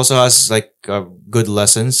one it also has like good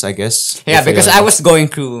lessons, I guess. Yeah, because I was going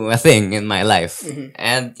through a thing in my life,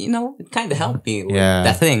 and it kind of helped me with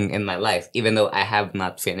that thing in my life. Even though I have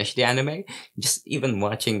not finished the anime, just even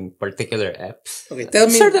watching particular eps. Okay, tell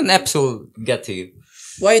me. Certain eps will get to you.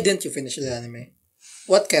 Why didn't you finish the anime?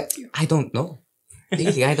 What kept you? I don't know.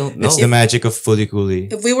 Really, I don't know. It's the magic of Fooly Cooly.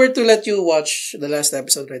 If we were to let you watch the last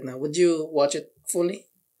episode right now, would you watch it fully?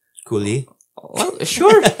 Cooly? Well,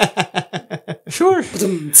 sure. Sure.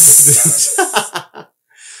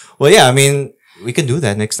 Well, yeah, I mean, we can do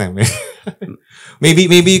that next time. maybe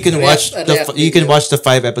you can watch watch the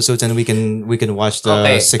 5 episodes and we can watch the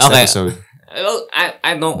 6th episode. Well,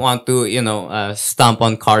 I don't want to, stomp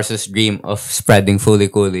on Cars's dream of spreading Fooly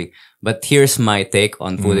Cooly, but here's my take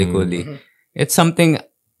on Fooly Cooly. It's something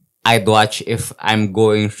I'd watch if I'm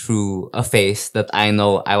going through a phase that I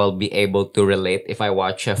know I will be able to relate if I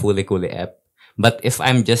watch a Fooly Cooly ep. But if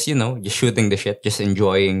I'm just, just shooting the shit, just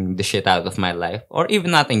enjoying the shit out of my life, or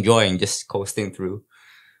even not enjoying, just coasting through,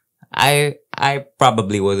 I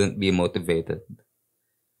probably wouldn't be motivated.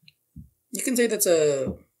 You can say that's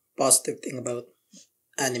a positive thing about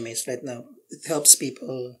animes right now. It helps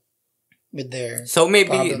people with their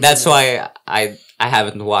maybe that's why I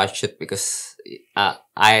haven't watched it, because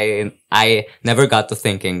I never got to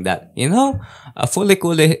thinking that a Fooly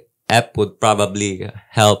Cooly ep would probably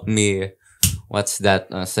help me. What's that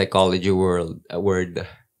psychology word?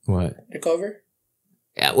 What? Recover?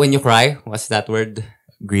 Yeah, when you cry, what's that word?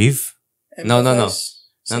 Grieve? No.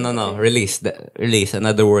 Release. Release.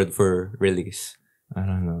 Another word for release. I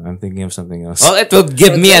don't know. I'm thinking of something else. Well, it would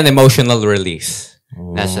give me an emotional release.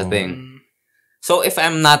 Oh. That's the thing. So if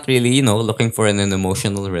I'm not really, looking for an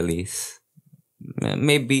emotional release,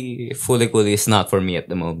 maybe Fooly Cooly is not for me at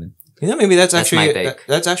the moment. Maybe that's actually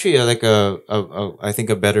like I think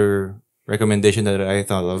a better recommendation that I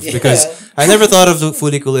thought of, because I never thought of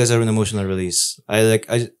Fooly Cooly as an emotional release.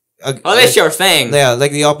 It's your thing. Yeah,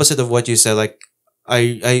 like the opposite of what you said. Like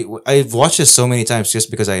I've watched this so many times just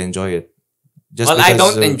because I enjoy it. I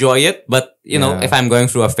don't enjoy it, but if I'm going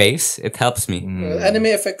through a phase, it helps me. Well, anime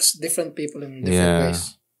affects different people in different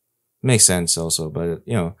ways. Makes sense also, but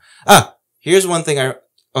here's one thing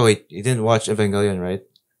wait, you didn't watch Evangelion, right?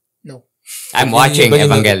 No. I'm watching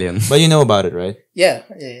Evangelion. But you know about it, right? Yeah.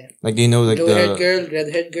 Like, do you know like blue-haired girl,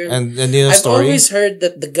 red-haired girl? And do you know I've story? always heard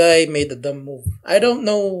that the guy made a dumb move. I don't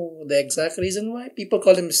know the exact reason why. People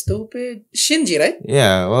call him stupid. Shinji, right?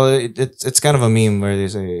 Yeah, well, it's kind of a meme where they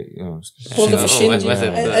say, Full of Shinji.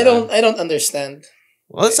 I don't understand.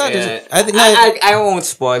 Well, it's not. Yeah. I won't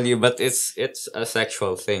spoil you, but it's a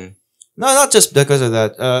sexual thing. No, not just because of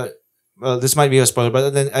that. Well, this might be a spoiler,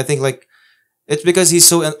 but then I think like it's because he's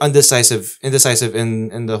so indecisive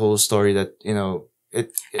in the whole story that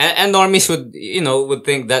and normies would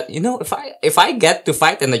think that if I get to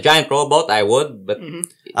fight in a giant robot, I would, but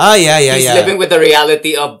he's living with the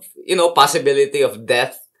reality of possibility of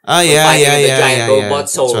death. Fighting in the giant robot,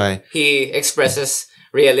 so he expresses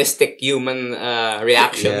realistic human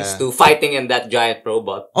reactions to fighting in that giant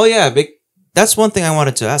robot. Oh yeah, that's one thing I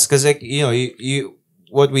wanted to ask, because like you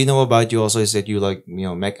what we know about you also is that you like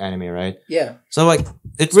mech anime, right? Yeah. So like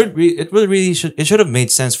it should have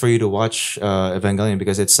made sense for you to watch Evangelion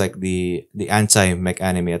because it's like the anti mech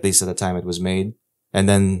anime, at least at the time it was made. And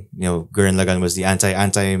then Gurren Lagann was the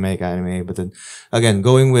anti mech anime. But then again,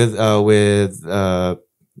 going with the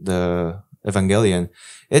Evangelion,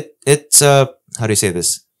 it's how do you say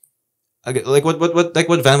this? Okay, like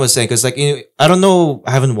what Van was saying, because like I don't know,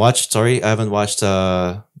 I haven't watched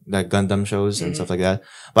like Gundam shows and stuff like that,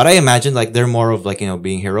 but I imagine like they're more of like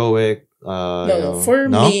being heroic. No. For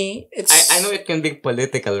me, it's. I know it can be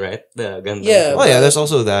political, right? The Gundam. Yeah. Oh yeah, there's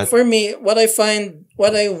also that. For me, what I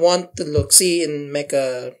want to see in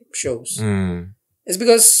mecha shows is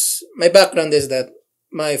because my background is that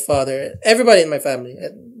my father, everybody in my family,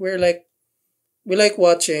 we like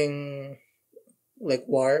watching like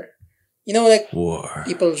war. Like War.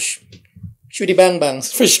 people shooty bang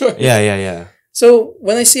bangs for sure. Yeah. So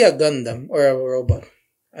when I see a Gundam or a robot,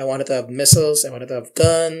 I want it to have missiles. I want it to have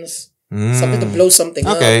guns. Something to blow something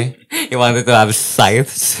up. Okay. You wanted to have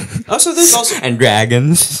scythes. Also, there's also. And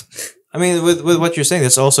dragons. I mean, with what you're saying,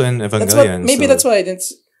 that's also in That's Evangelion. that's why I didn't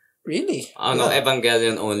really. Oh no,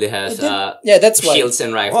 Evangelion only has Yeah, that's why. shields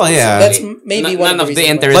and rifles. Well, yeah. That's maybe one none of of the reasons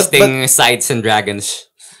why. interesting sights and dragons.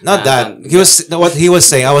 Not that what he was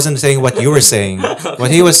saying. I wasn't saying what you were saying. What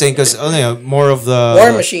he was saying, because more of the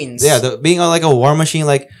War machines. Yeah, being like a war machine.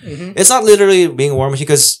 Like it's not literally being a war machine,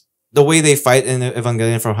 because the way they fight in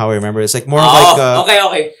Evangelion, from how I remember, it's like more of like.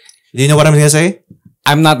 Okay. Do you know what I'm gonna say?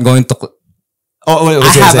 I'm not going to. What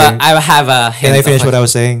was you saying? I have a. Can I finish what I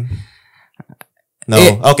was saying? No.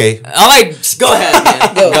 Okay. Okay, just go ahead.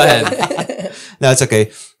 Man. Go ahead. No, it's okay.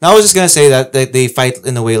 Now I was just gonna say that they fight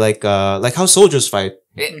in a way like how soldiers fight.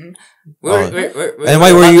 We're And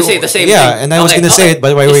why were about you to say the same Yeah, thing. and I was gonna say it,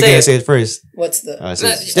 but why were you Say gonna it. say it first? What's the?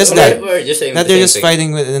 Just that We're just saying that the they're same just thing.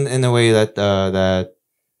 fighting in a way that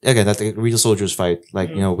again, that the real soldiers fight, like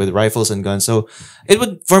with rifles and guns. So it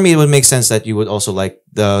would make sense that you would also like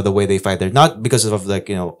the way they fight there, not because of like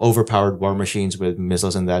overpowered war machines with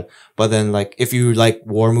missiles and that, but then like if you like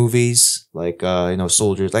war movies, like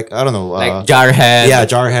soldiers, like I don't know, Like Jarhead. yeah,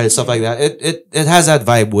 Jarhead, stuff like that. It has that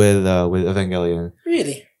vibe with Evangelion.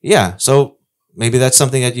 Really? Yeah, so maybe that's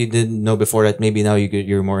something that you didn't know before, that maybe now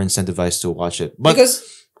you're more incentivized to watch it. But Because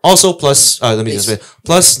also plus let me just Please. say,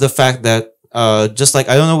 plus the fact that just like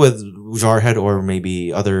I don't know with Jarhead or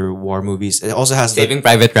maybe other war movies, it also has Saving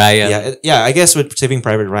Private Ryan. yeah, I guess with Saving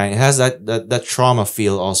Private Ryan, it has that trauma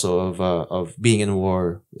feel also of being in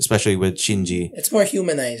war, especially with Shinji. it's more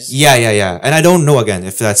humanized. Yeah, and I don't know again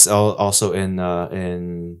if that's also in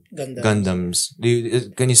Gundam. Gundams.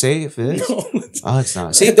 Can you say if it is? No. Oh, it's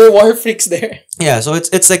not. See, They're war freaks there. yeah, so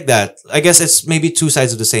it's like that. I guess it's maybe two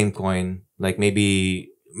sides of the same coin. Like maybe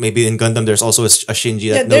in Gundam there's also a Shinji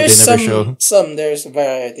that they there's never show. there's a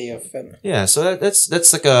variety of Yeah, so that's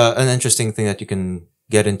like an interesting thing that you can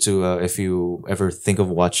get into if you ever think of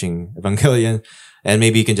watching Evangelion, and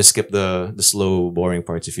maybe you can just skip the slow boring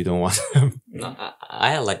parts if you don't want them. No,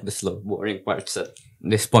 I like the slow, boring parts at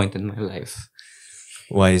this point in my life.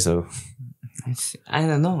 Why so? I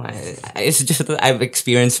don't know. It's just that I've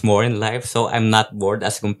experienced more in life, so I'm not bored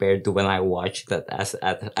as compared to when I watched that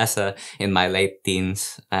in my late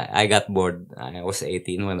teens. I got bored. I was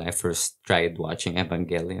 18 when I first tried watching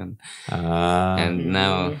Evangelion, and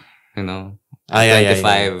now I'm yeah,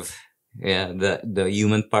 25. Yeah, the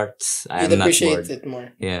human parts. I'm You'd not appreciate bored. it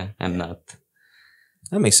more. Yeah, I'm not.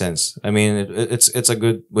 That makes sense. I mean, it's a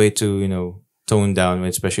good way to tone down,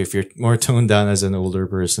 especially if you're more toned down as an older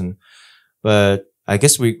person. But I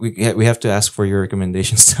guess we have to ask for your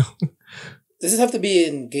recommendations now. Does it have to be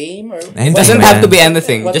in game or? It It doesn't have to be Man.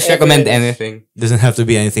 anything. Just Whatever recommend it is. anything. Doesn't have to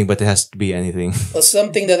be anything, but it has to be anything. Well,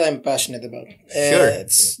 something that I'm passionate about. Sure.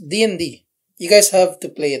 It's DnD. You guys have to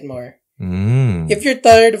play it more. Mm. If you're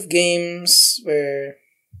tired of games where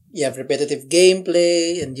you have repetitive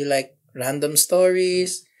gameplay and you like random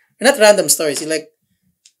stories, not random stories, you like,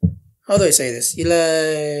 how do I say this? You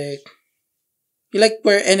like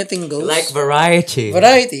where anything goes. Like variety.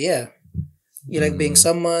 Variety, yeah. You like being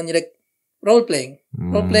someone, you like role playing.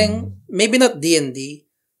 Role playing, maybe not D&D,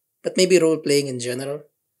 but maybe role playing in general.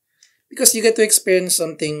 Because you get to experience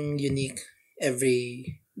something unique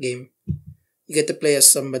every game. You get to play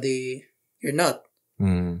as somebody you're not.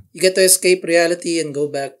 Mm. You get to escape reality and go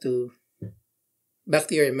back to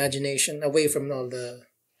your imagination, away from all the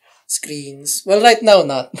screens. Well, right now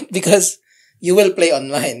not, because you will play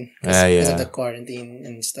online because of the quarantine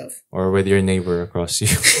and stuff. Or with your neighbor across you.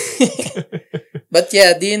 But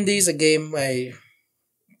yeah, D&D is a game I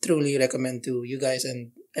truly recommend to you guys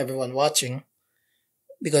and everyone watching,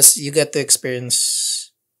 because you get to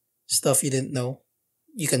experience stuff you didn't know.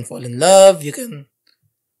 You can fall in love. You can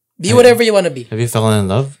be whatever you want to be. Have you fallen in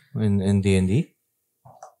love in D&D?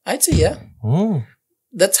 I'd say yeah. Oh.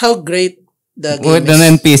 That's how great the game With is.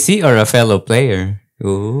 an NPC or a fellow player?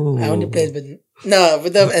 Ooh. I only played with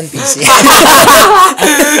with the NPC.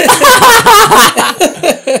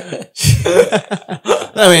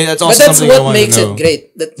 I mean, that's also But that's something I what wanted makes to know. it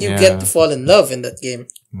great. That you get to fall in love in that game.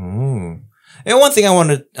 Mm. And one thing I want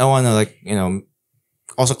to like,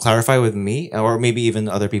 also clarify with me, or maybe even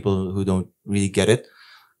other people who don't really get it.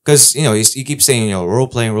 Because, you keep saying, role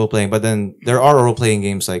playing, but then there are role playing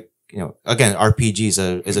games like, again, RPG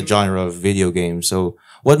is a genre of video game. So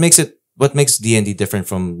what makes D&D different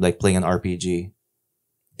from like playing an RPG?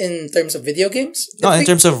 In terms of video games? No, in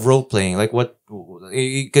terms of role playing, like what,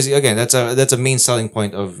 because again, that's a main selling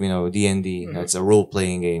point of, D&D. That's a role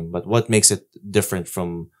playing game. But what makes it different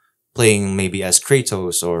from playing maybe as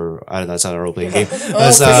Kratos or, I don't know, that's not a role playing game,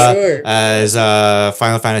 sure. as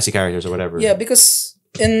Final Fantasy characters or whatever. Yeah, because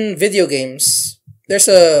in video games, there's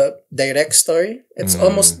a direct story. It's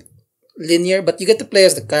almost linear, but you get to play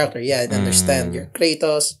as the character. Yeah, I understand. You're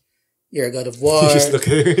Kratos. You're a god of war. You just look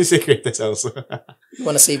at it, say Kratos also.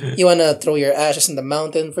 You wanna throw your ashes in the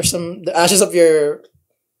mountain the ashes of your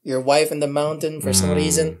wife in the mountain for some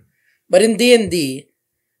reason. But in D&D,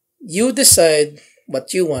 you decide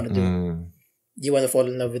what you want to do. Do you want to fall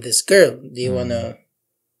in love with this girl? Do you want to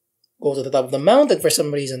go to the top of the mountain for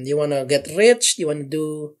some reason? Do you want to get rich? Do you want to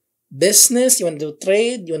do business? Do you want to do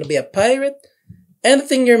trade? Do you want to be a pirate?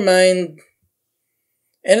 Anything your mind,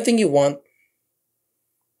 anything you want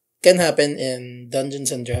can happen in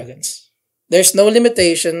Dungeons and Dragons. There's no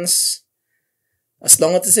limitations as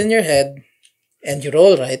long as it's in your head and you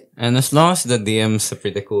roll right. And as long as the DM's a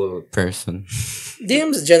pretty cool person.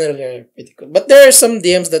 DMs generally are pretty cool. But there are some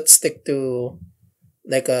DMs that stick to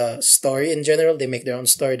like a story in general. They make their own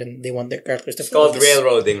story and they want their characters to follow this.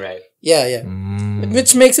 railroading, right? Yeah.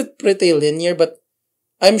 Which makes it pretty linear, but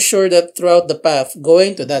I'm sure that throughout the path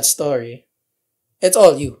going to that story, it's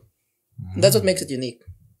all you. And that's what makes it unique.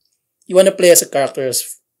 You want to play as a character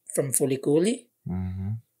from Fully Cooley?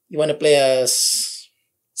 You want to play as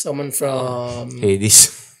someone from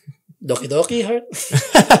Hades. Doki Doki Heart?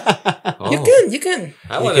 Oh. You can.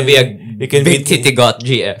 I want to be a big titty goth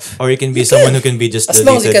GF. Or you can be someone who can be just As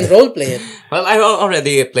long as you can role play it. Well, I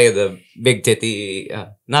already played a big titty,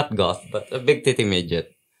 not goth, but a big titty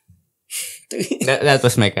midget. That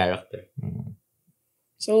was my character.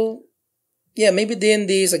 So, yeah, maybe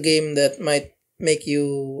D&D is a game that might make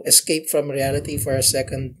you escape from reality for a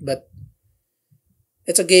second, but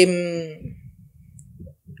it's a game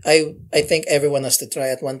I think everyone has to try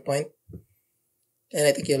at one point, and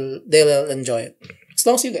I think they'll enjoy it as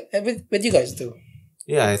long as with you guys do.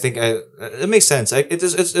 Yeah, I think it makes sense.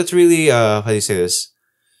 It's really how do you say this?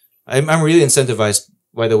 I'm really incentivized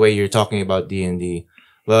by the way you're talking about D&D,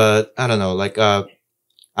 but I don't know. Like I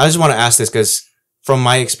just want to ask this because from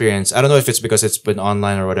my experience, I don't know if it's because it's been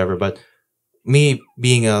online or whatever, but me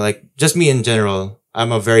being just me in general,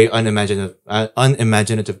 I'm a very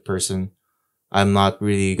unimaginative person. I'm not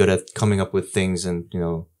really good at coming up with things and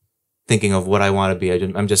thinking of what I want to be.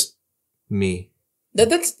 I'm just me.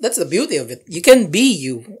 That's the beauty of it. You can be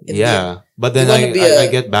you. But then I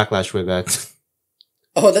get backlash with that.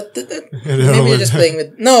 Oh, that maybe you're just playing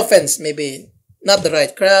with. No offense, maybe not the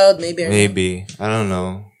right crowd. Maybe I don't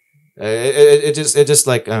know. It just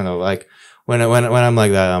like I don't know. Like when I'm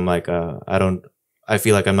like that, I'm like I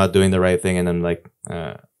feel like I'm not doing the right thing, and I'm like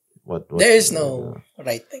what there is no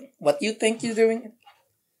right thing. What you think you're doing,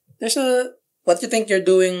 what you think you're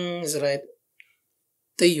doing is right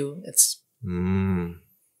to you. It's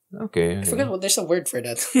okay. I forgot there's a word for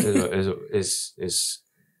that. is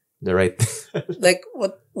the right like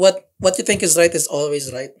what you think is right is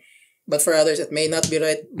always right, but for others it may not be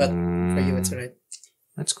right, but for you it's right.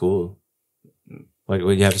 That's cool. What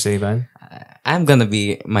would you have to say, Van? I'm gonna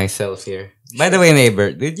be myself here. By the way,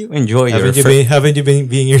 neighbor, did you enjoy haven't you been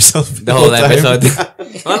being yourself the whole episode?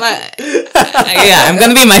 Well, yeah, I'm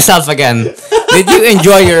gonna be myself again. Did you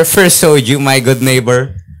enjoy your first soju, my good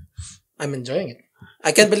neighbor? I'm enjoying it.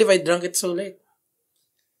 I can't believe I drank it so late.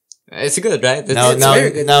 It's good, right? It's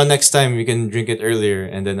very good. Now next time you can drink it earlier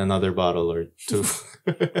and then another bottle or two.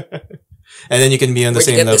 And then you can be on the Where'd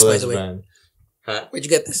you same get this, level by as the way? Van. Huh? Where'd you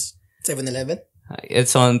get this? 7-Eleven?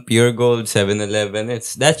 It's on Pure Gold, 7-Eleven.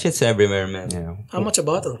 That shit's everywhere, man. Yeah. How much a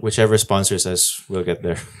bottle? Whichever sponsors us, we'll get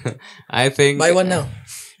there. I think Buy one now.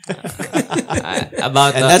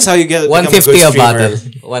 About And that's how you get 150 a become bottle. good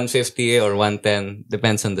streamer. 150 or 110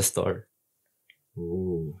 depends on the store.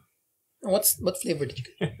 Ooh. What flavor did you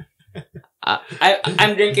get?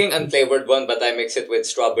 I'm drinking unflavored one, but I mix it with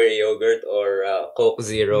strawberry yogurt or Coke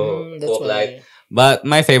Zero, That's Coke Light. why. But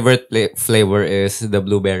my favorite flavor is the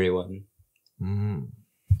blueberry one. Mm.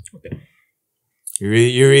 Okay. You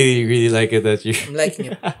really like it that you. I'm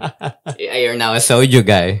liking it. Yeah, you're now a soju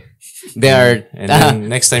guy. They are And then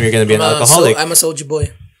next time you're gonna be an alcoholic. I'm a soju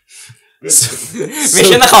boy.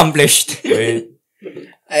 mission accomplished. Wait,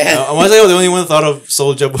 I had, was I the only one who thought of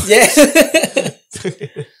Soulja Boy? yeah.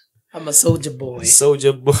 I'm a soju boy.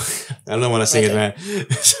 Soulja Boy. I don't want to sing it, man.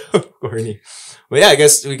 So corny. But yeah, I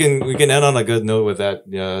guess we can end on a good note with that.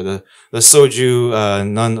 Yeah, the soju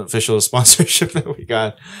non-official sponsorship that we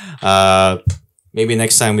got. Maybe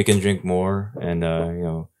next time we can drink more and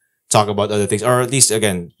talk about other things, or at least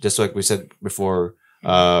again, just like we said before,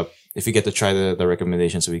 if you get to try the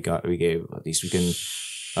recommendations we gave, at least we can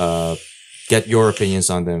get your opinions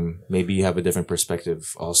on them. Maybe you have a different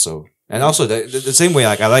perspective also. And also the same way,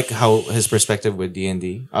 like I like how his perspective with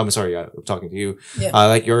D&D. I'm sorry, I'm talking to you. Yeah. I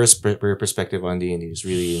like your perspective on D&D. It's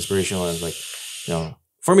really inspirational and like,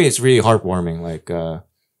 for me, it's really heartwarming. Like,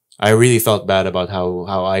 I really felt bad about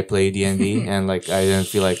how I play D&D and like, I didn't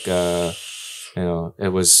feel like,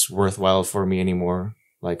 it was worthwhile for me anymore.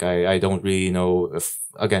 Like, I don't really know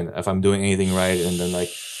if I'm doing anything right. And then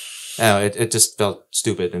like, it just felt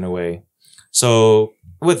stupid in a way. So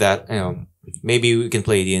with that, maybe we can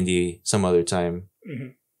play D&D some other time. Mm-hmm.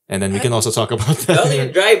 And then we can also talk about that. Well,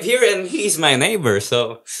 you drive here and he's my neighbor,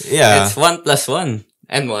 so yeah. It's 1 + 1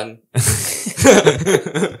 and 1.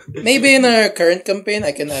 Maybe in our current campaign,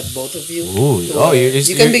 I can add both of you. Ooh,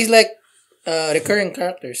 you can be like recurring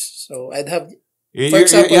characters. So I'd have. You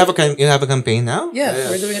example, you have a campaign now? Yeah,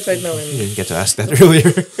 we're doing it right now. You didn't get to ask that earlier.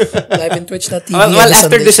 Live in Twitch.tv. Well,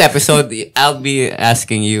 after this episode, I'll be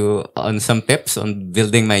asking you on some tips on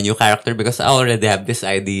building my new character because I already have this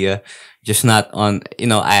idea, just not on,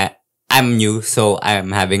 I'm new, so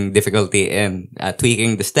I'm having difficulty in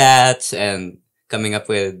tweaking the stats and coming up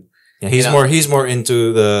with. Yeah, he's more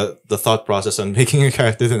into the thought process on making a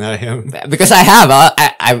character than I am. Because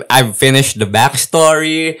I've finished the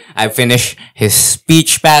backstory, I've finished his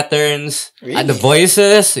speech patterns, Really? The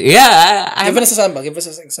voices. Yeah, Give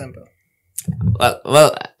us an example.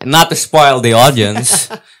 Well, not to spoil the audience,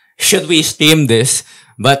 should we steam this?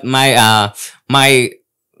 But my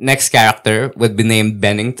next character would be named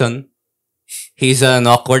Bennington. He's an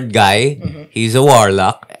awkward guy. Mm-hmm. He's a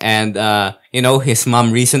warlock, and his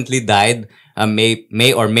mom recently died.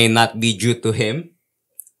 May or may not be due to him,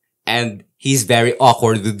 and he's very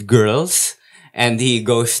awkward with girls. And he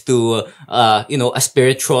goes to a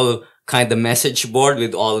spiritual kind of message board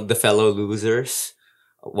with all of the fellow losers,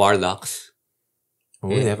 warlocks. Oh,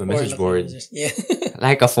 they have a message board. Yeah.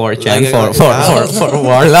 Like a 4chan Like for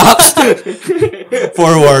warlocks.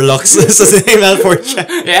 For warlocks. This is the name of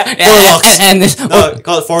 4chan. Yeah. Forlocks. And his,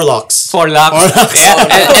 Call it forlocks. Forlocks.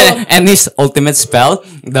 Yeah. And his ultimate spell,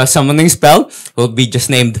 the summoning spell, will be just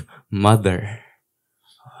named Mother.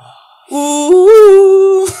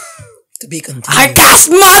 Ooh. To be continued. I cast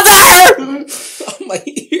Mother! Oh my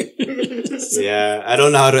ears. Yeah, I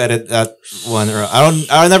don't know how to edit that one.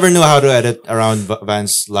 I never knew how to edit around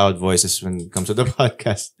Van's loud voices when it comes to the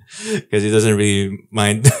podcast because he doesn't really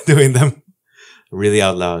mind doing them really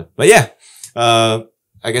out loud. But yeah,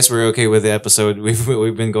 I guess we're okay with the episode.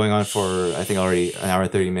 We've been going on for I think already an hour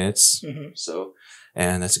and 30 minutes. Mm-hmm. So,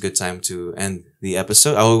 and that's a good time to end the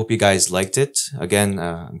episode. I hope you guys liked it. Again,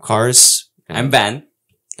 I'm Cars. I'm Van.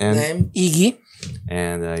 And I'm Iggy.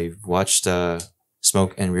 And you've watched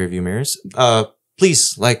Smoke and Rearview Mirrors.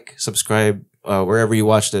 Please like, subscribe wherever you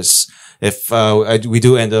watch this. If we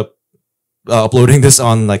do end up uploading this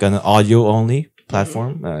on like an audio only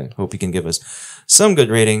platform, I hope you can give us some good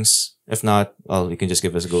ratings. If not, well, you can just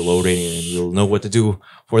give us a good low rating and you'll know what to do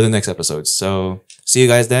for the next episodes. So see you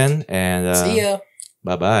guys then, and see ya.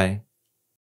 Bye bye.